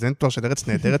את הפרזנטור של ארץ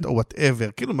נהדרת, או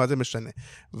whatever, כאילו מה זה משנה.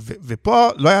 ופה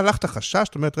לא היה לך את החשש,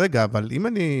 זאת אומרת, רגע, אבל אם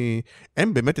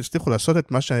הם באמת הצליחו לעשות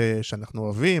את מה שאנחנו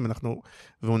אוהבים,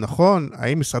 והוא נכון,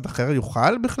 האם משרד אחר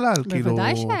יוכל בכלל?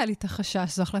 בוודאי שהיה לי את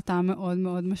החשש, זו החלטה מאוד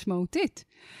מאוד משמעותית.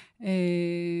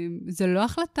 זה לא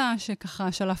החלטה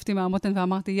שככה שלפתי מהמותן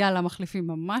ואמרתי, יאללה, מחליפים,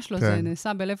 ממש לא, זה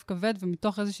נעשה בלב כבד,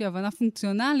 ומתוך איזושהי הבנה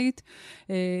פונקציונלית,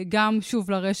 גם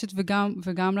שוב לרשת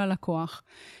וגם ללקוח.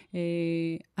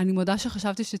 אני מודה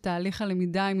שחשבתי שתהליך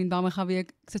הלמידה עם ענבר מרחב יהיה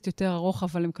קצת יותר ארוך,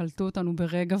 אבל הם קלטו אותנו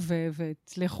ברגע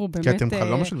והצליחו באמת... כי אתם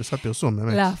חלום של משרד פרסום,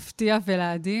 באמת. להפתיע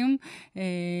ולהדים.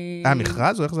 היה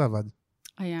מכרז או איך זה עבד?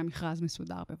 היה מכרז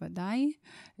מסודר בוודאי,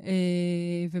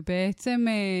 ובעצם...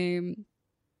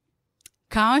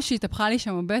 כמה שהתהפכה לי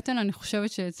שם הבטן, אני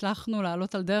חושבת שהצלחנו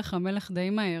לעלות על דרך המלך די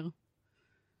מהר.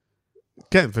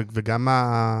 כן,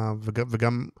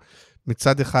 וגם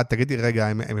מצד אחד, תגידי, רגע,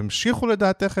 הם המשיכו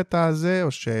לדעתך את הזה,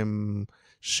 או שהם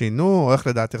שינו, או איך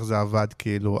לדעתך זה עבד,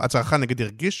 כאילו, הצרכן נגיד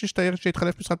הרגיש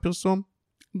שהתחלף משרד פרסום?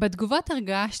 בתגובות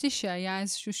הרגשתי שהיה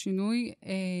איזשהו שינוי,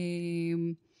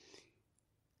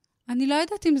 אני לא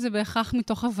יודעת אם זה בהכרח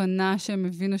מתוך הבנה שהם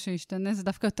הבינו שהשתנה, זה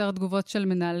דווקא יותר תגובות של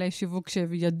מנהלי שיווק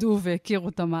שידעו והכירו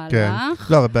את המהלך.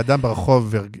 כן. לא, אבל באדם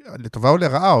ברחוב, לטובה או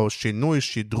לרעה, או שינוי,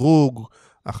 שדרוג,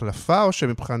 החלפה, או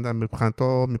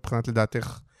שמבחינת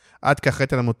לדעתך, את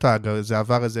כאחראית על המותג, זה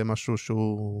עבר איזה משהו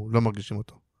שהוא לא מרגישים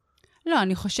אותו. לא,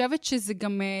 אני חושבת שזה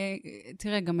גם,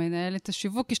 תראה, גם מנהלת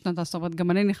השיווק השתנתה, זאת אומרת,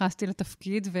 גם אני נכנסתי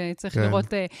לתפקיד, וצריך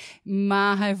לראות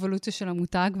מה האבולוציה של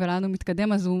המותג, ולאן הוא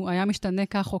מתקדם, אז הוא היה משתנה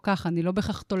כך או כך, אני לא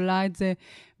בכך תולה את זה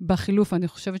בחילוף, אני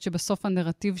חושבת שבסוף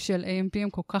הנרטיב של AMPM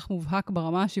כל כך מובהק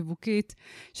ברמה השיווקית,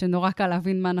 שנורא קל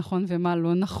להבין מה נכון ומה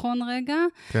לא נכון רגע,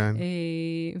 כן.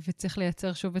 וצריך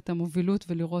לייצר שוב את המובילות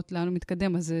ולראות לאן הוא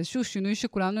מתקדם, אז זה איזשהו שינוי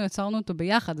שכולנו יצרנו אותו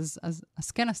ביחד,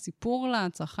 אז כן, הסיפור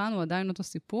לצרכן הוא עדיין אותו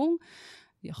סיפור,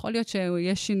 יכול להיות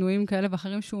שיש שינויים כאלה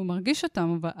ואחרים שהוא מרגיש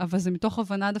אותם, אבל זה מתוך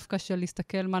הבנה דווקא של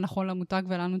להסתכל מה נכון למותג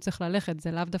ולאן הוא צריך ללכת.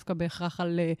 זה לאו דווקא בהכרח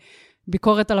על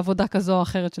ביקורת על עבודה כזו או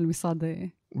אחרת של משרד.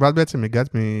 ואת בעצם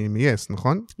הגעת מ-yes,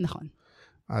 נכון? נכון.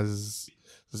 אז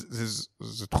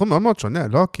זה תחום מאוד מאוד שונה,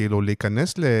 לא? כאילו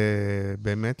להיכנס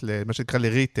באמת למה שנקרא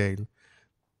לריטייל.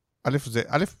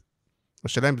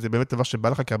 השאלה אם זה באמת דבר שבא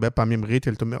לך, כי הרבה פעמים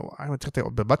ריטייל, אתה אומר, אני צריך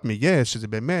בבת מ-yes, שזה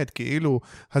באמת כאילו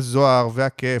הזוהר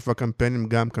והכיף והקמפיינים,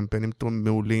 גם קמפיינים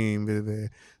מעולים, וזה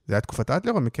היה תקופת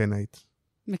אדלר או מכן היית?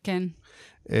 מכן.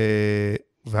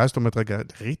 ואז זאת אומרת, רגע,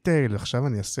 ריטייל, עכשיו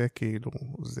אני אעשה כאילו,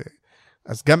 זה...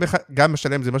 אז גם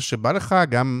השאלה אם זה משהו שבא לך,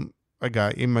 גם... רגע,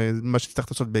 אם מה שצריך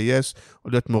לעשות ב-yes, או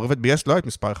להיות מעורבת ב-yes, לא היית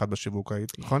מספר אחד בשיווק,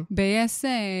 נכון? ב-yes,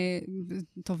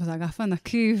 טוב, זה אגף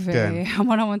ענקי,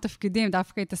 והמון המון תפקידים,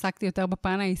 דווקא התעסקתי יותר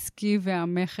בפן העסקי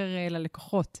והמחר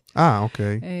ללקוחות.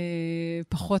 אוקיי.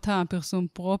 פחות הפרסום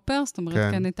פרופר, זאת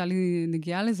אומרת, כן הייתה לי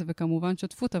נגיעה לזה, וכמובן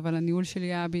שותפות, אבל הניהול שלי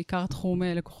היה בעיקר תחום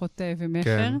לקוחות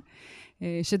ומחר.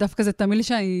 שדווקא זה תמיל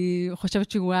שאני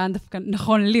חושבת שהוא היה דווקא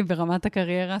נכון לי ברמת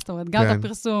הקריירה, זאת אומרת, גם את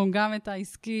הפרסום, גם את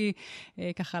העסקי,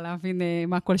 ככה להבין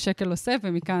מה כל שקל עושה,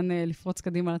 ומכאן לפרוץ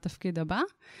קדימה לתפקיד הבא.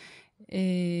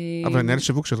 אבל לנהל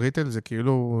שיווק של ריטייל זה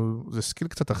כאילו, זה סקיל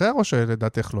קצת אחר, או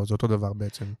שלדעתך לא? זה אותו דבר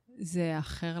בעצם. זה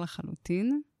אחר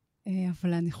לחלוטין.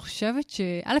 אבל אני חושבת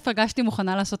שא', הרגשתי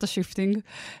מוכנה לעשות את השיפטינג,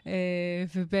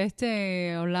 וב',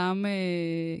 עולם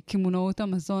כימונאות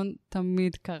המזון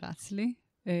תמיד קרץ לי.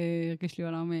 הרגיש לי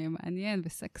עולם מעניין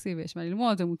וסקסי, ויש מה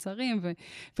ללמוד, ומוצרים,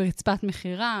 ורצפת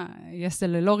מחירה, יש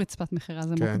ללא רצפת מחירה,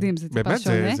 זה מוקדים, זה טיפה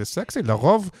שונה. באמת, זה סקסי,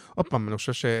 לרוב, עוד פעם, אני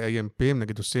חושב ש-AMPים,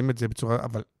 נגיד, עושים את זה בצורה,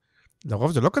 אבל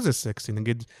לרוב זה לא כזה סקסי,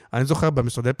 נגיד, אני זוכר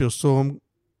במשרדי פרסום,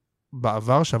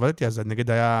 בעבר שעבדתי, אז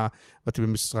נגיד עבדתי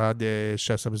במשרד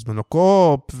שעשה בזמנו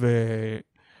קופ,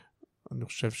 אני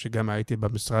חושב שגם הייתי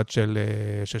במשרד של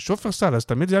שופרסל, אז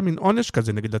תמיד זה היה מין עונש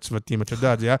כזה, נגיד הצוותים, את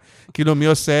יודעת, זה היה כאילו מי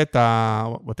עושה את ה...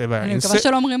 אני מקווה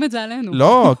שלא אומרים את זה עלינו.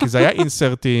 לא, כי זה היה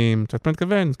אינסרטים, את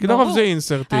מתכוון? כי לרוב זה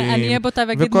אינסרטים, אני אהיה בוטה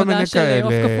ואגיד מודעה של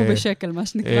עוף קפוא בשקל, מה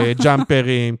שנקרא.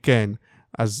 ג'אמפרים, כן.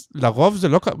 אז לרוב זה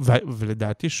לא...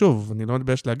 ולדעתי, שוב, אני לא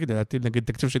מתבייש להגיד, לדעתי, נגיד,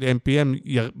 תקציב של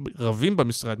AMPM, רבים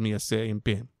במשרד מי יעשה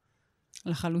AMPM.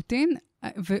 לחלוטין.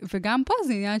 וגם פה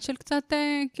זה עניין של קצת,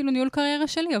 כאילו, ניהול קריירה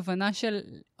שלי, הבנה של,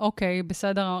 אוקיי,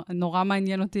 בסדר, נורא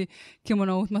מעניין אותי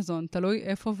כימונאות מזון, תלוי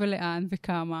איפה ולאן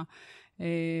וכמה.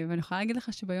 ואני יכולה להגיד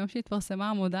לך שביום שהתפרסמה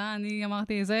המודעה, אני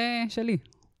אמרתי, זה שלי.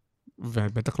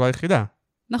 ובטח לא היחידה.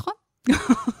 נכון.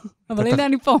 אבל הנה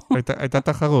אני פה. הייתה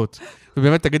תחרות.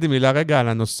 ובאמת תגידי מילה רגע על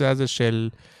הנושא הזה של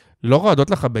לא רועדות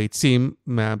לך ביצים,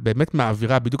 באמת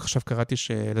מהאווירה, בדיוק עכשיו קראתי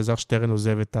שאלעזר שטרן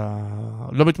עוזב את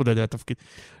לא מתמודד על התפקיד.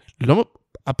 לא,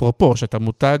 אפרופו, שאתה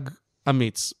מותג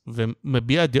אמיץ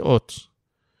ומביע דעות,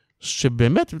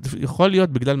 שבאמת יכול להיות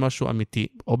בגלל משהו אמיתי,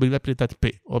 או בגלל פליטת פה,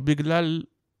 או בגלל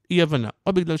אי-הבנה,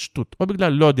 או בגלל שטות, או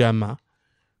בגלל לא יודע מה,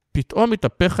 פתאום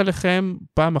יתהפך עליכם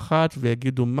פעם אחת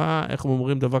ויגידו מה, איך הם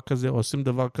אומרים דבר כזה, או עושים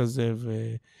דבר כזה,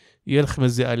 ויהיה לכם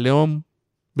איזה עליהום,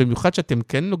 במיוחד שאתם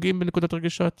כן נוגעים בנקודות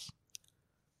רגישות?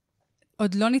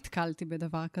 עוד לא נתקלתי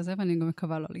בדבר כזה, ואני גם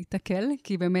מקווה לא להתקל,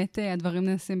 כי באמת הדברים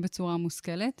נעשים בצורה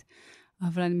מושכלת,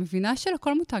 אבל אני מבינה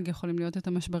שלכל מותג יכולים להיות את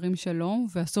המשברים שלו,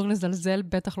 ואסור לזלזל,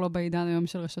 בטח לא בעידן היום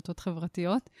של רשתות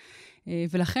חברתיות,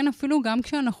 ולכן אפילו גם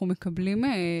כשאנחנו מקבלים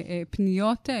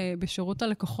פניות בשירות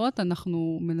הלקוחות,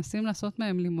 אנחנו מנסים לעשות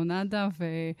מהם לימונדה,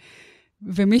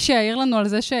 ומי שיעיר לנו על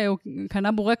זה שהוא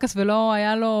קנה בורקס ולא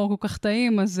היה לו כל כך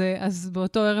טעים, אז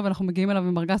באותו ערב אנחנו מגיעים אליו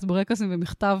עם ארגז בורקסים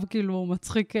ומכתב כאילו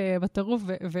מצחיק בטירוף,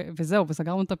 וזהו,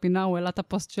 וסגרנו את הפינה, הוא העלה את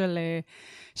הפוסט של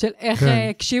איך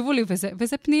הקשיבו לי,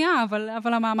 וזה פנייה,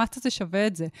 אבל המאמץ הזה שווה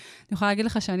את זה. אני יכולה להגיד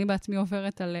לך שאני בעצמי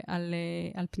עוברת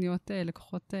על פניות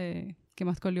לקוחות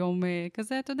כמעט כל יום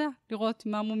כזה, אתה יודע, לראות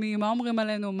מה אומרים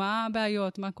עלינו, מה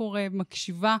הבעיות, מה קורה,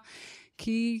 מקשיבה,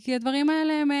 כי הדברים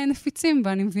האלה הם נפיצים,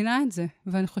 ואני מבינה את זה,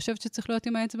 ואני חושבת שצריך להיות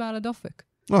עם האצבע על הדופק.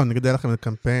 לא, אני אגדל לכם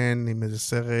קמפיין עם איזה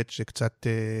סרט שקצת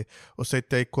עושה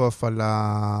טייק-אוף על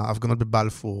ההפגנות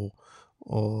בבלפור,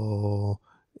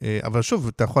 אבל שוב,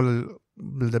 אתה יכול,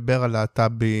 לדבר על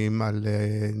להט"בים, על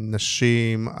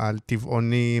נשים, על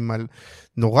טבעונים, על...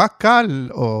 נורא קל,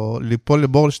 או ליפול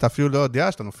לבור שאתה אפילו לא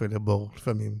יודע שאתה נופל לבור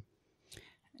לפעמים.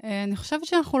 אני חושבת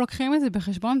שאנחנו לוקחים את זה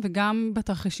בחשבון, וגם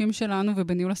בתרחישים שלנו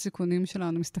ובניהול הסיכונים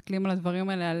שלנו, מסתכלים על הדברים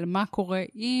האלה, על מה קורה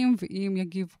אם ואם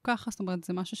יגיבו ככה, זאת אומרת,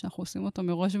 זה משהו שאנחנו עושים אותו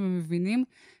מראש ומבינים,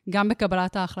 גם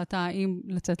בקבלת ההחלטה האם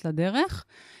לצאת לדרך,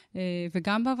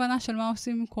 וגם בהבנה של מה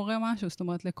עושים אם קורה משהו, זאת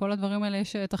אומרת, לכל הדברים האלה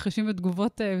יש תרחישים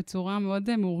ותגובות בצורה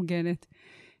מאוד מאורגנת.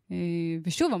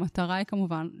 ושוב, המטרה היא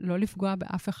כמובן לא לפגוע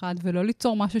באף אחד, ולא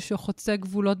ליצור משהו שחוצה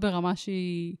גבולות ברמה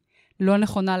שהיא לא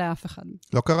נכונה לאף אחד.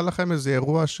 לא קרה לכם איזה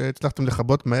אירוע שהצלחתם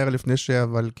לחבות מהר לפני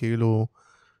אבל כאילו...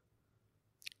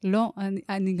 לא,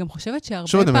 אני גם חושבת שהרבה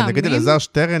שוב, פעמים... נגיד אלעזר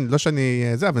שטרן, לא שאני...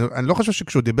 אבל אני לא חושב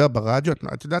שכשהוא דיבר ברדיו,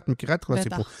 את יודעת, מכירה את כל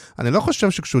הסיפור. אני לא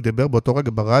חושב שכשהוא דיבר באותו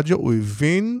רגע ברדיו, הוא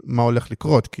הבין מה הולך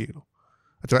לקרות, כאילו.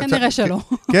 כנראה שלא.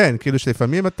 כן, כאילו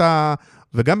שלפעמים אתה...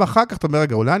 וגם אחר כך אתה אומר,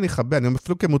 רגע, אולי אני אחבא, אני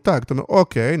אפילו כמותג, אתה אומר,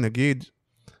 אוקיי, נגיד...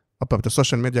 את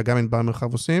הסושיאל מדיה גם ענבר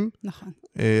מרחב עושים. נכון.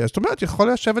 אז זאת אומרת,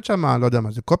 יכול לשבת שם, לא יודע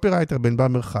מה, זה קופירייטר בענבר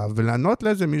מרחב, ולענות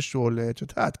לאיזה מישהו, או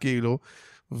לצ'טט, כאילו,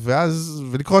 ואז,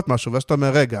 ולקרות משהו, ואז אתה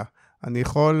אומר, רגע, אני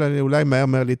יכול, אולי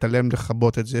מהר להתעלם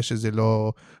לחבות את זה, שזה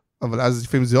לא, אבל אז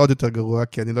לפעמים זה עוד יותר גרוע,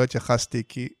 כי אני לא התייחסתי,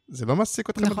 כי זה לא מעסיק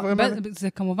אותך בדברים האלה. זה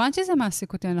כמובן שזה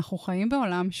מעסיק אותי, אנחנו חיים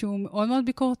בעולם שהוא מאוד מאוד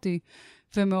ביקורתי,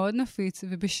 ומאוד נפיץ,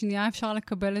 ובשנייה אפשר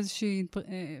לקבל איזושהי,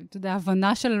 אתה יודע,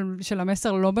 הבנה של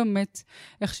המסר, לא באמת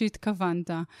איך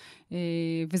שהתכוונת.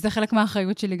 וזה חלק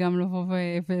מהאחריות שלי גם לבוא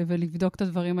ולבדוק את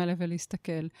הדברים האלה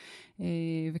ולהסתכל.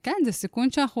 וכן, זה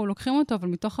סיכון שאנחנו לוקחים אותו, אבל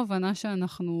מתוך הבנה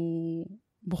שאנחנו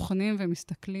בוחנים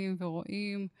ומסתכלים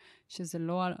ורואים שזה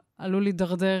לא עלול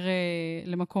להידרדר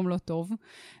למקום לא טוב.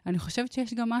 אני חושבת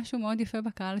שיש גם משהו מאוד יפה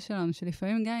בקהל שלנו,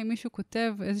 שלפעמים גם אם מישהו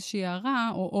כותב איזושהי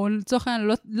הערה, או לצורך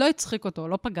העניין לא יצחיק אותו,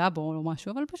 לא פגע בו או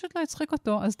משהו, אבל פשוט לא יצחיק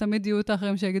אותו, אז תמיד יהיו את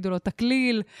האחרים שיגידו לו,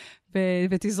 תקליל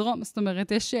ותזרום. זאת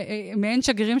אומרת, יש מעין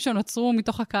שגרירים שנוצרו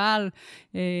מתוך הקהל,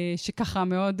 שככה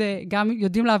מאוד, גם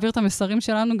יודעים להעביר את המסרים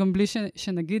שלנו, גם בלי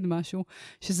שנגיד משהו,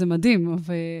 שזה מדהים,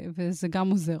 וזה גם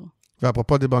עוזר.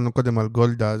 ואפרופו דיברנו קודם על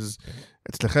גולדה, אז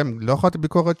אצלכם לא יכולת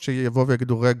ביקורת שיבואו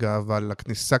ויגידו רגע, אבל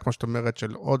הכניסה, כמו שאת אומרת,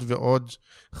 של עוד ועוד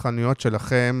חנויות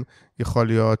שלכם, יכול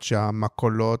להיות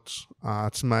שהמקולות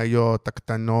העצמאיות,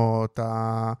 הקטנות,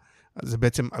 זה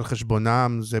בעצם על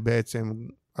חשבונם, זה בעצם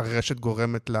הרשת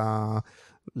גורמת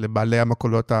לבעלי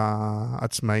המקולות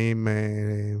העצמאיים,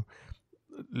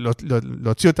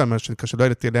 להוציא אותם,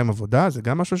 כשלא תהיה להם עבודה, זה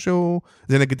גם משהו שהוא,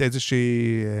 זה נגיד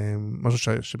איזושהי,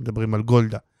 משהו שמדברים על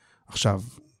גולדה. עכשיו,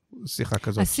 שיחה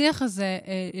כזאת. השיח הזה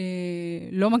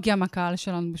לא מגיע מהקהל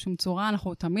שלנו בשום צורה,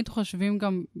 אנחנו תמיד חושבים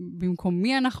גם במקום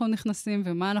מי אנחנו נכנסים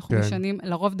ומה אנחנו משנים,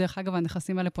 לרוב דרך אגב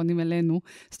הנכנסים האלה פונים אלינו,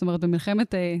 זאת אומרת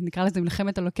במלחמת, נקרא לזה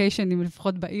מלחמת הלוקיישנים,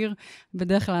 לפחות בעיר,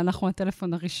 בדרך כלל אנחנו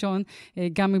הטלפון הראשון,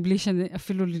 גם מבלי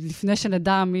אפילו לפני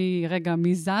שנדע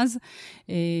מי זז.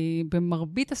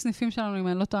 במרבית הסניפים שלנו, אם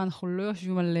אני לא טועה, אנחנו לא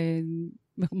יושבים על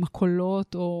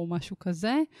מקולות או משהו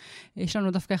כזה. יש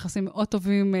לנו דווקא יחסים מאוד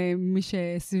טובים מי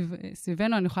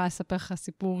שסביבנו. אני יכולה לספר לך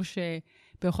סיפור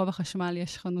שברחוב החשמל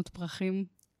יש חנות פרחים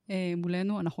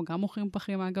מולנו. אנחנו גם מוכרים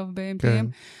פרחים אגב ב-MPM. כן.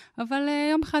 אבל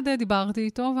יום אחד דיברתי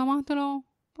איתו ואמרתי לו,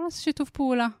 בוא נעשה שיתוף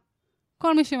פעולה.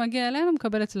 כל מי שמגיע אלינו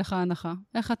מקבל אצלך הנחה.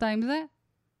 איך אתה עם זה?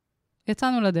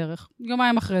 יצאנו לדרך.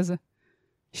 יומיים אחרי זה.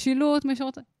 שילוט, מי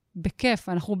שרוצה. בכיף,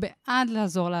 אנחנו בעד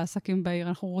לעזור לעסקים בעיר,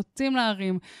 אנחנו רוצים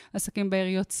להרים עסקים בעיר,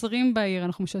 יוצרים בעיר,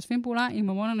 אנחנו משתפים פעולה עם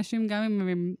המון אנשים, גם אם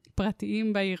הם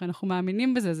פרטיים בעיר, אנחנו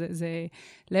מאמינים בזה, זה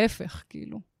להפך,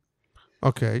 כאילו.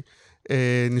 אוקיי.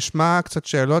 נשמע קצת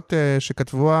שאלות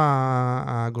שכתבו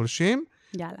הגולשים.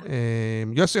 יאללה.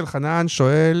 יוסי אלחנן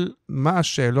שואל, מה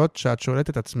השאלות שאת שואלת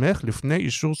את עצמך לפני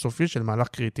אישור סופי של מהלך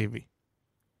קריאטיבי?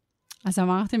 אז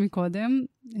אמרתי מקודם,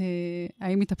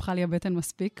 האם התהפכה לי הבטן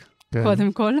מספיק? כן.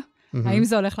 קודם כל, האם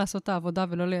זה הולך לעשות את העבודה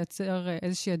ולא לייצר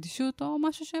איזושהי אדישות, או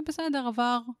משהו שבסדר,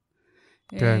 עבר.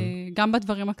 כן. גם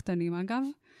בדברים הקטנים, אגב.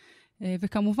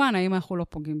 וכמובן, האם אנחנו לא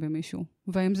פוגעים במישהו,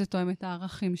 והאם זה תואם את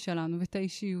הערכים שלנו ואת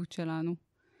האישיות שלנו.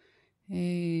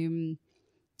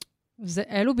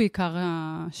 אלו בעיקר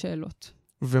השאלות.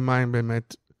 ומה אם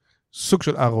באמת סוג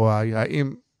של ROI,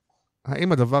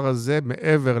 האם הדבר הזה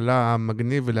מעבר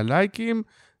למגניב וללייקים,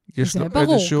 יש לו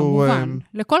ברור, איזשהו... כמובן.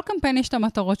 לכל קמפיין יש את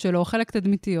המטרות שלו, חלק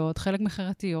תדמיתיות, חלק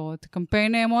מחירתיות.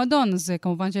 קמפיין מועדון, זה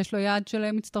כמובן שיש לו יעד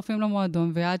של מצטרפים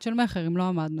למועדון, ויעד של מחר, אם לא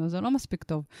עמדנו, זה לא מספיק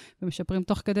טוב. ומשפרים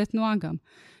תוך כדי תנועה גם.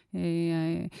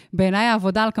 בעיניי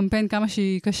העבודה על קמפיין, כמה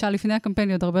שהיא קשה לפני הקמפיין,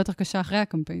 היא עוד הרבה יותר קשה אחרי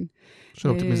הקמפיין. של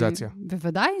אופטימיזציה.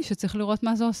 בוודאי, שצריך לראות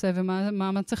מה זה עושה,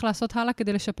 ומה צריך לעשות הלאה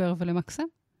כדי לשפר ולמקסם.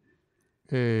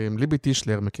 ליבי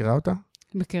טישלר, מכירה אותה?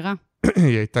 מכירה.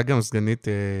 היא הייתה גם סגנית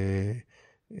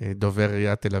דובר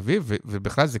עיריית תל אביב,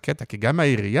 ובכלל זה קטע, כי גם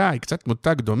העירייה היא קצת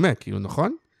מותג דומה, כאילו,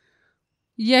 נכון?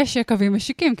 יש קווים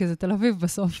משיקים, כי זה תל אביב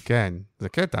בסוף. כן, זה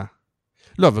קטע.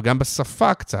 לא, וגם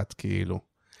בשפה קצת, כאילו.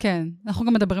 כן, אנחנו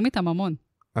גם מדברים איתם המון.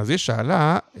 אז היא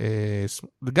שאלה,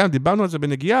 גם דיברנו על זה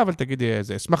בנגיעה, אבל תגידי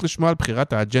איזה, אשמח לשמוע על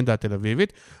בחירת האג'נדה התל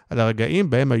אביבית, על הרגעים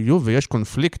בהם היו ויש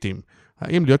קונפליקטים,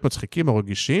 האם להיות מצחיקים או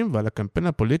רגישים, ועל הקמפיין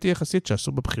הפוליטי יחסית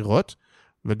שעשו בבחירות,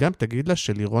 וגם תגיד לה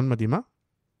שלירון מדהימה?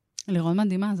 לירון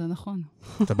מדהימה, זה נכון.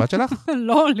 את הבת שלך?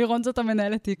 לא, לירון זאת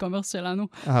המנהלת e-commerce שלנו.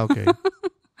 אוקיי.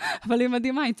 אבל היא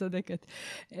מדהימה, היא צודקת.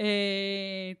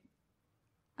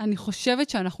 אני חושבת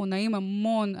שאנחנו נעים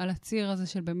המון על הציר הזה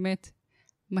של באמת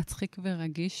מצחיק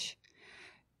ורגיש.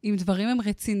 אם דברים הם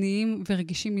רציניים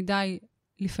ורגישים מדי,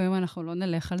 לפעמים אנחנו לא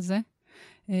נלך על זה.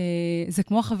 זה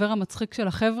כמו החבר המצחיק של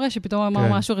החבר'ה, שפתאום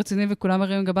אמר משהו רציני וכולם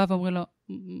מרימים גבה ואומרים לו,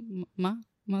 מה?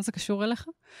 מה זה קשור אליך?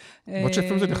 עוד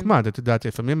שלפעמים זה נחמד, את יודעת,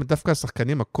 לפעמים דווקא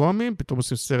השחקנים הקומיים פתאום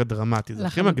עושים סרט דרמטי, זה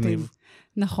הכי מגניב.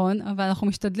 נכון, אבל אנחנו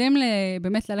משתדלים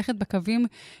באמת ללכת בקווים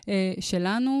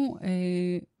שלנו,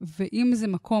 ואם זה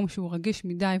מקום שהוא רגיש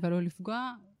מדי ולא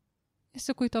לפגוע, יש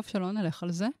סיכוי טוב שלא נלך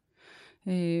על זה.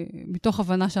 מתוך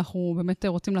הבנה שאנחנו באמת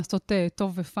רוצים לעשות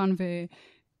טוב ופן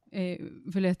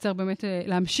ולייצר באמת,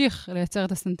 להמשיך לייצר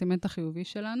את הסנטימנט החיובי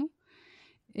שלנו.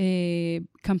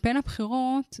 קמפיין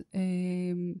הבחירות,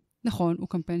 נכון, הוא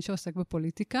קמפיין שעוסק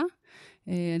בפוליטיקה.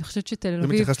 אני חושבת שתל אביב...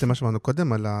 זה מתייחס למה שאמרנו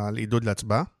קודם, על עידוד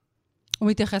להצבעה? הוא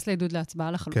מתייחס לעידוד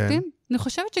להצבעה לחלוטין. אני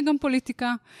חושבת שגם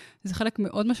פוליטיקה זה חלק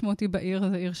מאוד משמעותי בעיר,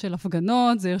 זה עיר של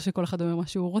הפגנות, זה עיר שכל אחד אומר מה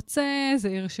שהוא רוצה, זה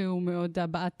עיר שהוא מאוד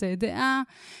הבעת דעה,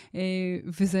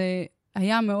 וזה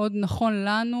היה מאוד נכון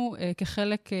לנו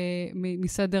כחלק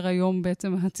מסדר היום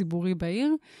בעצם הציבורי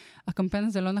בעיר. הקמפיין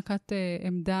הזה לא נקט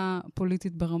עמדה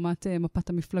פוליטית ברמת מפת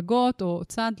המפלגות או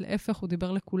צד, להפך, הוא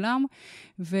דיבר לכולם,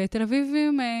 ותל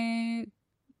אביבים...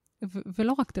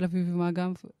 ולא רק תל אביבים,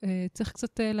 אגב, צריך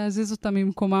קצת להזיז אותם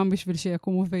ממקומם בשביל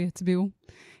שיקומו ויצביעו.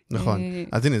 נכון.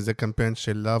 אז הנה, זה קמפיין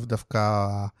שלאו דווקא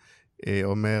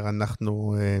אומר,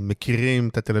 אנחנו מכירים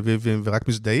את התל אביבים ורק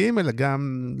מזדהים, אלא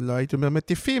גם, לא הייתי אומר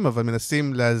מטיפים, אבל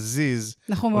מנסים להזיז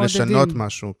או לשנות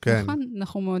משהו. כן. נכון,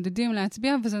 אנחנו מעודדים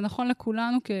להצביע, וזה נכון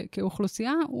לכולנו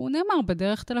כאוכלוסייה, הוא נאמר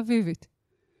בדרך תל אביבית.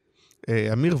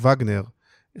 אמיר וגנר,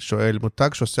 שואל,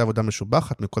 מותג שעושה עבודה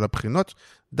משובחת מכל הבחינות,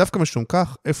 דווקא משום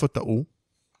כך, איפה טעו?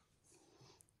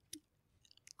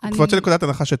 הוא כבר רוצה נקודת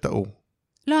הנחה שטעו.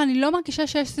 לא, אני לא מרגישה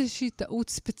שיש איזושהי טעות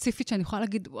ספציפית שאני יכולה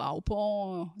להגיד, וואו,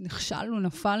 פה נכשלנו,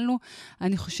 נפלנו.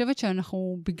 אני חושבת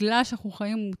שאנחנו, בגלל שאנחנו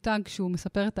חיים מותג שהוא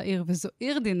מספר את העיר, וזו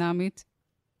עיר דינמית,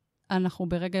 אנחנו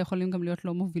ברגע יכולים גם להיות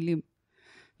לא מובילים.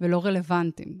 ולא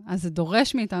רלוונטיים. אז זה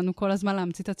דורש מאיתנו כל הזמן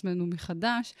להמציא את עצמנו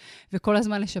מחדש, וכל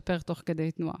הזמן לשפר תוך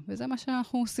כדי תנועה. וזה מה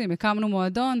שאנחנו עושים. הקמנו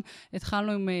מועדון,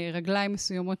 התחלנו עם רגליים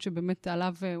מסוימות שבאמת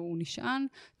עליו הוא נשען,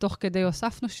 תוך כדי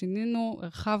הוספנו, שינינו,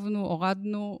 הרחבנו,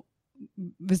 הורדנו,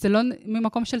 וזה לא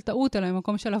ממקום של טעות, אלא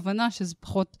ממקום של הבנה שזה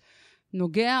פחות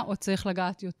נוגע, או צריך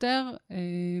לגעת יותר,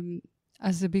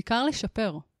 אז זה בעיקר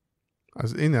לשפר.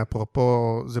 אז הנה,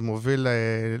 אפרופו, זה מוביל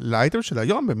לאייטם של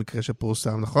היום, במקרה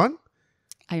שפורסם, נכון?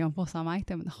 היום פורסם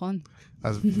אייטם, נכון.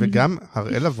 אז, וגם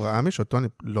הראל אברהמי, שאותו אני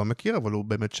לא מכיר, אבל הוא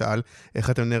באמת שאל איך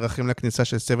אתם נערכים לכניסה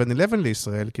של 7-11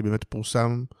 לישראל, כי באמת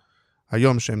פורסם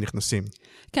היום שהם נכנסים.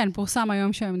 כן, פורסם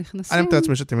היום שהם נכנסים. אני מתאר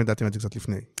לעצמי שאתם ידעתם את זה קצת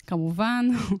לפני. כמובן.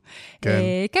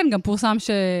 כן, גם פורסם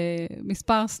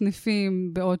שמספר סניפים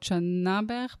בעוד שנה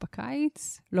בערך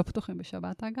בקיץ, לא פתוחים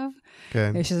בשבת אגב,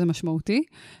 שזה משמעותי.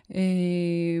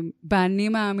 באני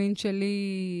מאמין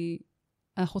שלי...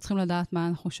 אנחנו צריכים לדעת מה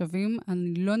אנחנו שווים.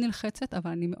 אני לא נלחצת,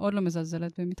 אבל אני מאוד לא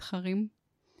מזלזלת במתחרים.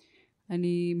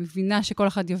 אני מבינה שכל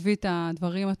אחד יביא את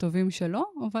הדברים הטובים שלו,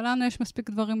 אבל לנו יש מספיק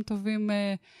דברים טובים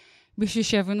בשביל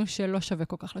שיבינו שלא שווה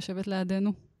כל כך לשבת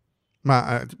לידינו.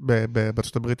 מה,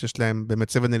 בארצות הברית יש להם באמת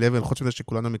 7-11, חוץ מזה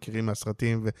שכולנו מכירים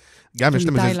מהסרטים, וגם יש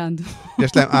להם איזה... מתאילנד.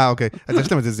 יש להם, אוקיי. אז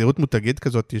יש להם איזו זהירות מותגית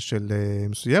כזאת של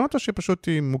מסוימת, או שפשוט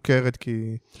היא מוכרת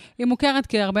כי... היא מוכרת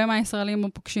כי הרבה מהישראלים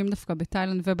פוגשים דווקא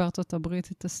בתאילנד ובארצות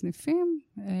הברית את הסניפים.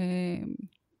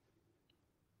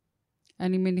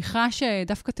 אני מניחה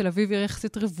שדווקא תל אביב היא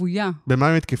יחסית רבויה. במה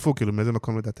הם יתקפו? כאילו, מאיזה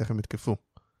מקום לדעתך הם יתקפו?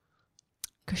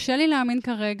 קשה לי להאמין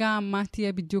כרגע מה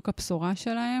תהיה בדיוק הבשורה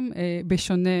שלהם,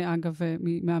 בשונה, אגב,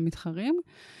 מהמתחרים.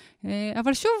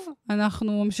 אבל שוב,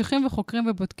 אנחנו ממשיכים וחוקרים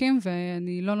ובודקים,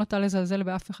 ואני לא נוטה לזלזל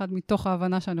באף אחד מתוך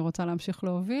ההבנה שאני רוצה להמשיך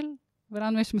להוביל,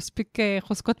 ולנו יש מספיק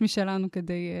חוזקות משלנו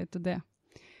כדי, אתה יודע,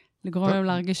 לגרום להם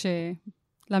להרגיש,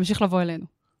 להמשיך לבוא אלינו.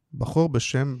 בחור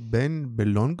בשם בן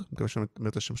בלונג, אני מקווה שאני אומר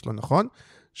את השם שלו נכון,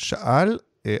 שאל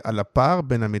על הפער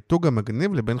בין המיתוג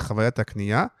המגניב לבין חוויית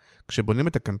הקנייה, כשבונים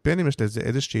את הקמפיינים יש לזה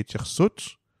איזושהי התייחסות,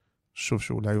 שוב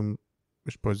שאולי הוא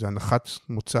יש פה איזו הנחת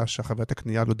מוצא שהחוויית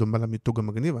הקנייה לא דומה למיתוג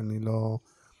המגניב, אני לא...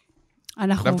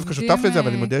 אנחנו עובדים... דווקא שותף לזה, אבל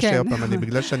אני מודה כן. שהפעם,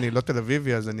 בגלל שאני לא תל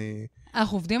אביבי, אז אני...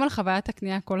 אנחנו עובדים על חוויית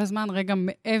הקנייה כל הזמן, רגע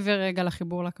מעבר רגע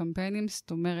לחיבור לקמפיינים,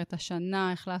 זאת אומרת,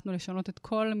 השנה החלטנו לשנות את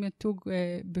כל מיתוג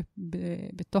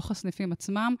בתוך הסניפים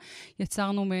עצמם,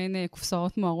 יצרנו מעין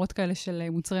קופסאות מוארות כאלה של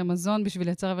מוצרי מזון, בשביל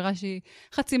לייצר אווירה שהיא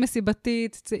חצי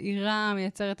מסיבתית, צעירה,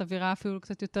 מייצרת אווירה אפילו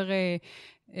קצת יותר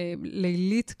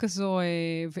לילית כזו,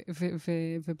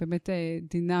 ובאמת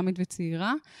דינמית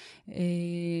וצעירה.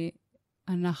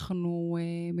 אנחנו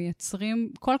מייצרים,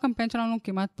 כל קמפיין שלנו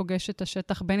כמעט פוגש את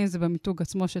השטח, בין אם זה במיתוג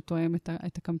עצמו שתואם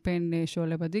את הקמפיין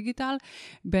שעולה בדיגיטל,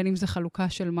 בין אם זה חלוקה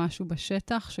של משהו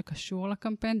בשטח שקשור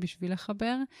לקמפיין בשביל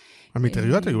לחבר.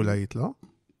 המטריות היו להיט, לא?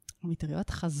 המטריות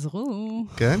חזרו.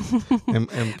 כן?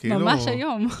 הם כאילו... ממש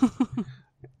היום.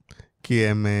 כי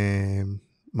הם...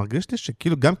 מרגיש לי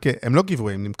שכאילו גם כי הן לא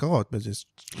גיבויים, הן נמכרות באיזה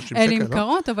 30 שקל, לא? הן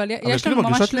נמכרות, אבל יש לנו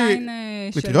ממש ליין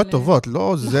של... מטריות טובות,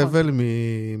 לא זבל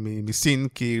מסין,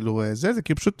 כאילו זה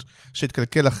כאילו פשוט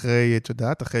שהתקלקל אחרי, את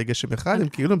יודעת, אחרי גשם אחד, הן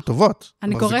כאילו הן טובות,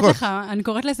 אני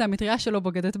קוראת לזה המטריה שלא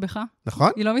בוגדת בך.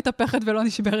 נכון? היא לא מתהפכת ולא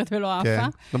נשברת ולא עפה.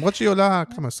 למרות שהיא עולה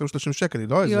כמה, 20-30 שקל, היא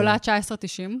לא איזה... היא עולה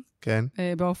 19.90. כן.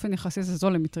 באופן יחסי זה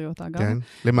זול למטריות, אגב. כן,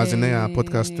 למאזיני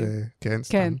הפודקאסט, כן,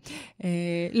 סתם. כן.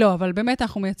 לא, אבל באמת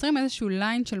אנחנו מייצרים איזשהו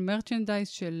ליין של מרצ'נדייז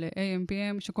של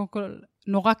AMPM, שקודם כל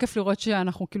נורא כיף לראות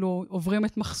שאנחנו כאילו עוברים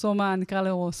את מחסום, נקרא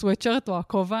לו סוויצ'רט או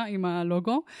הכובע עם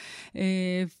הלוגו,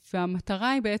 והמטרה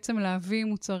היא בעצם להביא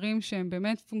מוצרים שהם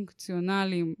באמת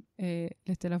פונקציונליים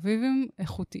לתל אביבים,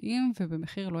 איכותיים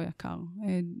ובמחיר לא יקר.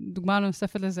 דוגמה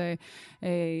נוספת לזה,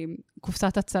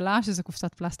 קופסת הצלה, שזה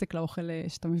קופסת פלסטיק לאוכל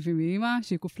שאתה מביא מאמא,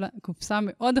 שהיא קופסה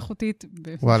מאוד איכותית,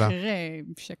 במחיר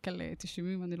שקל 90,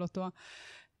 אם אני לא טועה.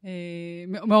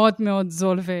 מאוד מאוד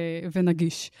זול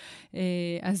ונגיש.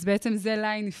 אז בעצם זה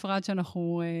ליין נפרד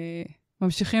שאנחנו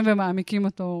ממשיכים ומעמיקים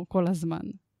אותו כל הזמן.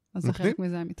 אז זה חלק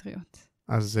מזה המטריות.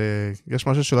 אז יש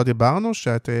משהו שלא דיברנו,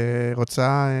 שאת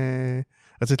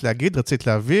רצית להגיד, רצית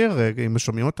להעביר, אם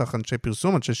שומעים אותך אנשי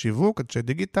פרסום, אנשי שיווק, אנשי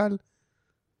דיגיטל?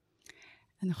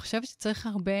 אני חושבת שצריך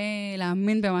הרבה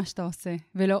להאמין במה שאתה עושה,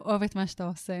 ולאהוב את מה שאתה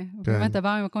עושה. ובאמת, אתה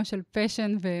בא ממקום של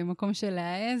פשן ומקום של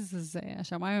להעז, אז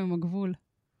השמיים הם הגבול.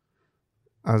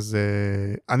 אז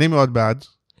אני מאוד בעד.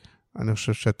 אני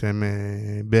חושב שאתם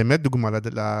באמת דוגמה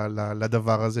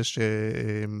לדבר הזה,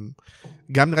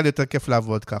 שגם נראה לי יותר כיף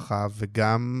לעבוד ככה,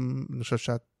 וגם אני חושב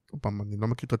שאת, פעם, אני לא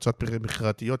מכיר תוצאות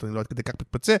מכירתיות, אני לא עד כדי כך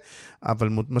מתפצה, אבל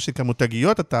מה שנקרא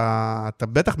מותגיות, אתה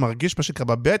בטח מרגיש מה שנקרא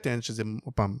בבטן, שזה,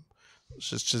 פעם,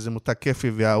 שזה מותג כיפי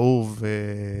ואהוב,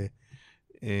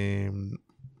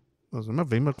 אז אומר,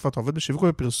 ואם כבר אתה עובד בשיווק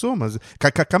ובפרסום, אז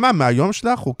כמה מהיום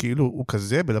שלך הוא כאילו, הוא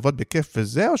כזה, בלעבוד בכיף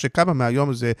וזה, או שכמה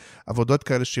מהיום זה עבודות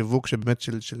כאלה שיווק שבאמת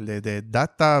של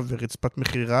דאטה ורצפת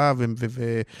מחירה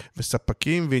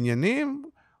וספקים ועניינים,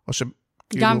 או שכאילו...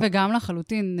 גם וגם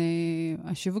לחלוטין,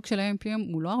 השיווק של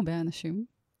AMPM הוא לא הרבה אנשים.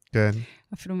 כן.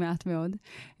 אפילו מעט מאוד.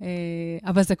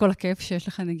 אבל זה כל הכיף שיש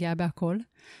לך נגיעה בהכל.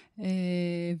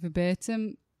 ובעצם...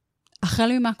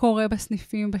 החל ממה קורה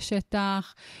בסניפים,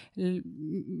 בשטח,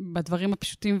 בדברים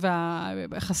הפשוטים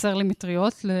וחסר לי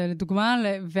מטריות, לדוגמה,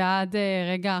 ועד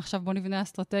רגע, עכשיו בוא נבנה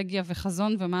אסטרטגיה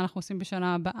וחזון, ומה אנחנו עושים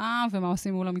בשנה הבאה, ומה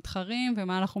עושים מול המתחרים,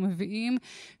 ומה אנחנו מביאים,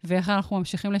 ואיך אנחנו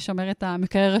ממשיכים לשמר את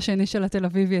המקרר השני של התל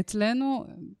אביבי אצלנו.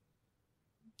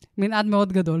 מנעד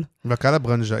מאוד גדול. והקהל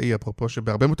הברנז'אי, אפרופו,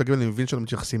 שבהרבה מותגים אני מבין שלא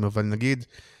מתייחסים, אבל נגיד,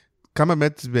 כמה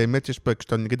באמת יש פה,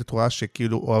 כשאתה נגיד את רואה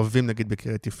שכאילו אוהבים, נגיד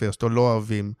בקריאטיב פרסט, או לא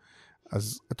אוהבים,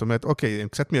 אז את אומרת, אוקיי, הם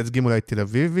קצת מייצגים אולי תל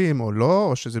אביבים או לא,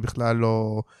 או שזה בכלל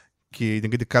לא, כי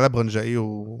נגיד הקהל הברנז'אי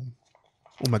הוא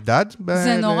מדד?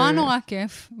 זה נורא נורא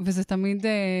כיף, וזה תמיד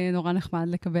נורא נחמד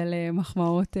לקבל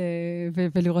מחמאות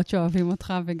ולראות שאוהבים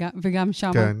אותך, וגם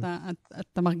שם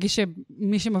אתה מרגיש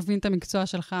שמי שמבין את המקצוע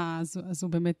שלך, אז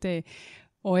הוא באמת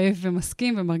אוהב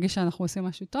ומסכים, ומרגיש שאנחנו עושים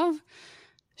משהו טוב.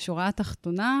 שורה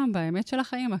התחתונה, באמת של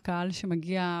החיים, הקהל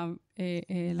שמגיע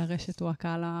לרשת הוא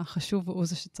הקהל החשוב, הוא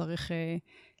זה שצריך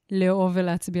לאהוב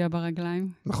ולהצביע ברגליים.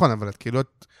 נכון, אבל את כאילו,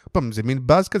 פעם, זה מין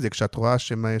באז כזה, כשאת רואה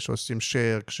שעושים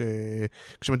שייר,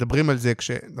 כשמדברים על זה,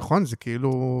 נכון, זה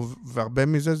כאילו, והרבה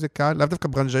מזה זה קהל, לאו דווקא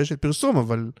ברנז'אי של פרסום,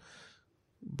 אבל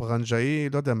ברנז'אי,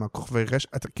 לא יודע מה, כוכבי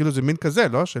רשת, כאילו זה מין כזה,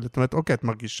 לא? זאת אומרת, אוקיי, את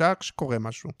מרגישה כשקורה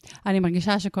משהו. אני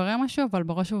מרגישה שקורה משהו, אבל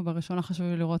בראש ובראשונה חשוב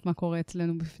לי לראות מה קורה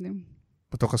אצלנו בפנים.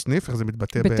 בתוך הסניף, איך זה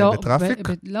מתבטא בטראפיק?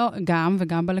 לא, גם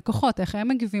וגם בלקוחות, איך הם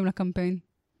מגיבים לקמפיין?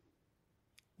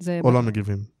 או לא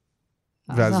מגיבים.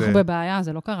 אז אנחנו בבעיה,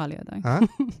 זה לא קרה לי עדיין.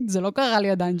 זה לא קרה לי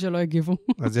עדיין שלא הגיבו.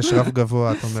 אז יש רף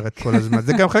גבוה, את אומרת כל הזמן.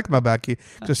 זה גם חלק מהבעיה, כי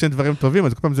כשעושים דברים טובים,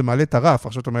 אז כל פעם זה מעלה את הרף,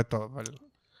 עכשיו את אומרת, טוב, אבל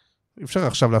אפשר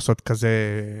עכשיו לעשות כזה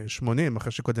 80,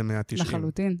 אחרי שקודם 190.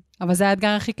 לחלוטין. אבל זה האתגר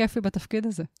הכי כיפי בתפקיד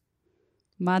הזה.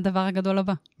 מה הדבר הגדול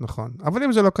הבא? נכון. אבל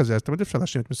אם זה לא כזה, אז תמיד אפשר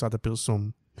להאשים את משרד הפרסום.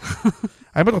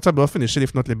 האם את רוצה באופן אישי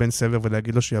לפנות לבן סבר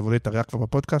ולהגיד לו שיבוא להתארח כבר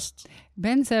בפודקאסט?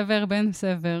 בן סבר,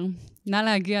 נא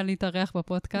להגיע להתארח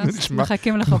בפודקאסט,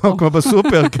 מחכים לך פה. כמו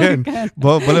בסופר, כן.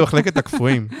 בוא למחלקת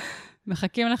הקפואים.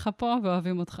 מחכים לך פה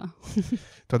ואוהבים אותך.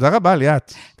 תודה רבה,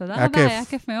 ליאת. תודה רבה, היה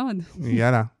כיף מאוד.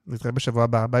 יאללה, נתראה בשבוע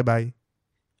הבא, ביי ביי.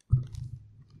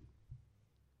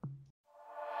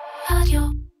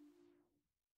 רדיו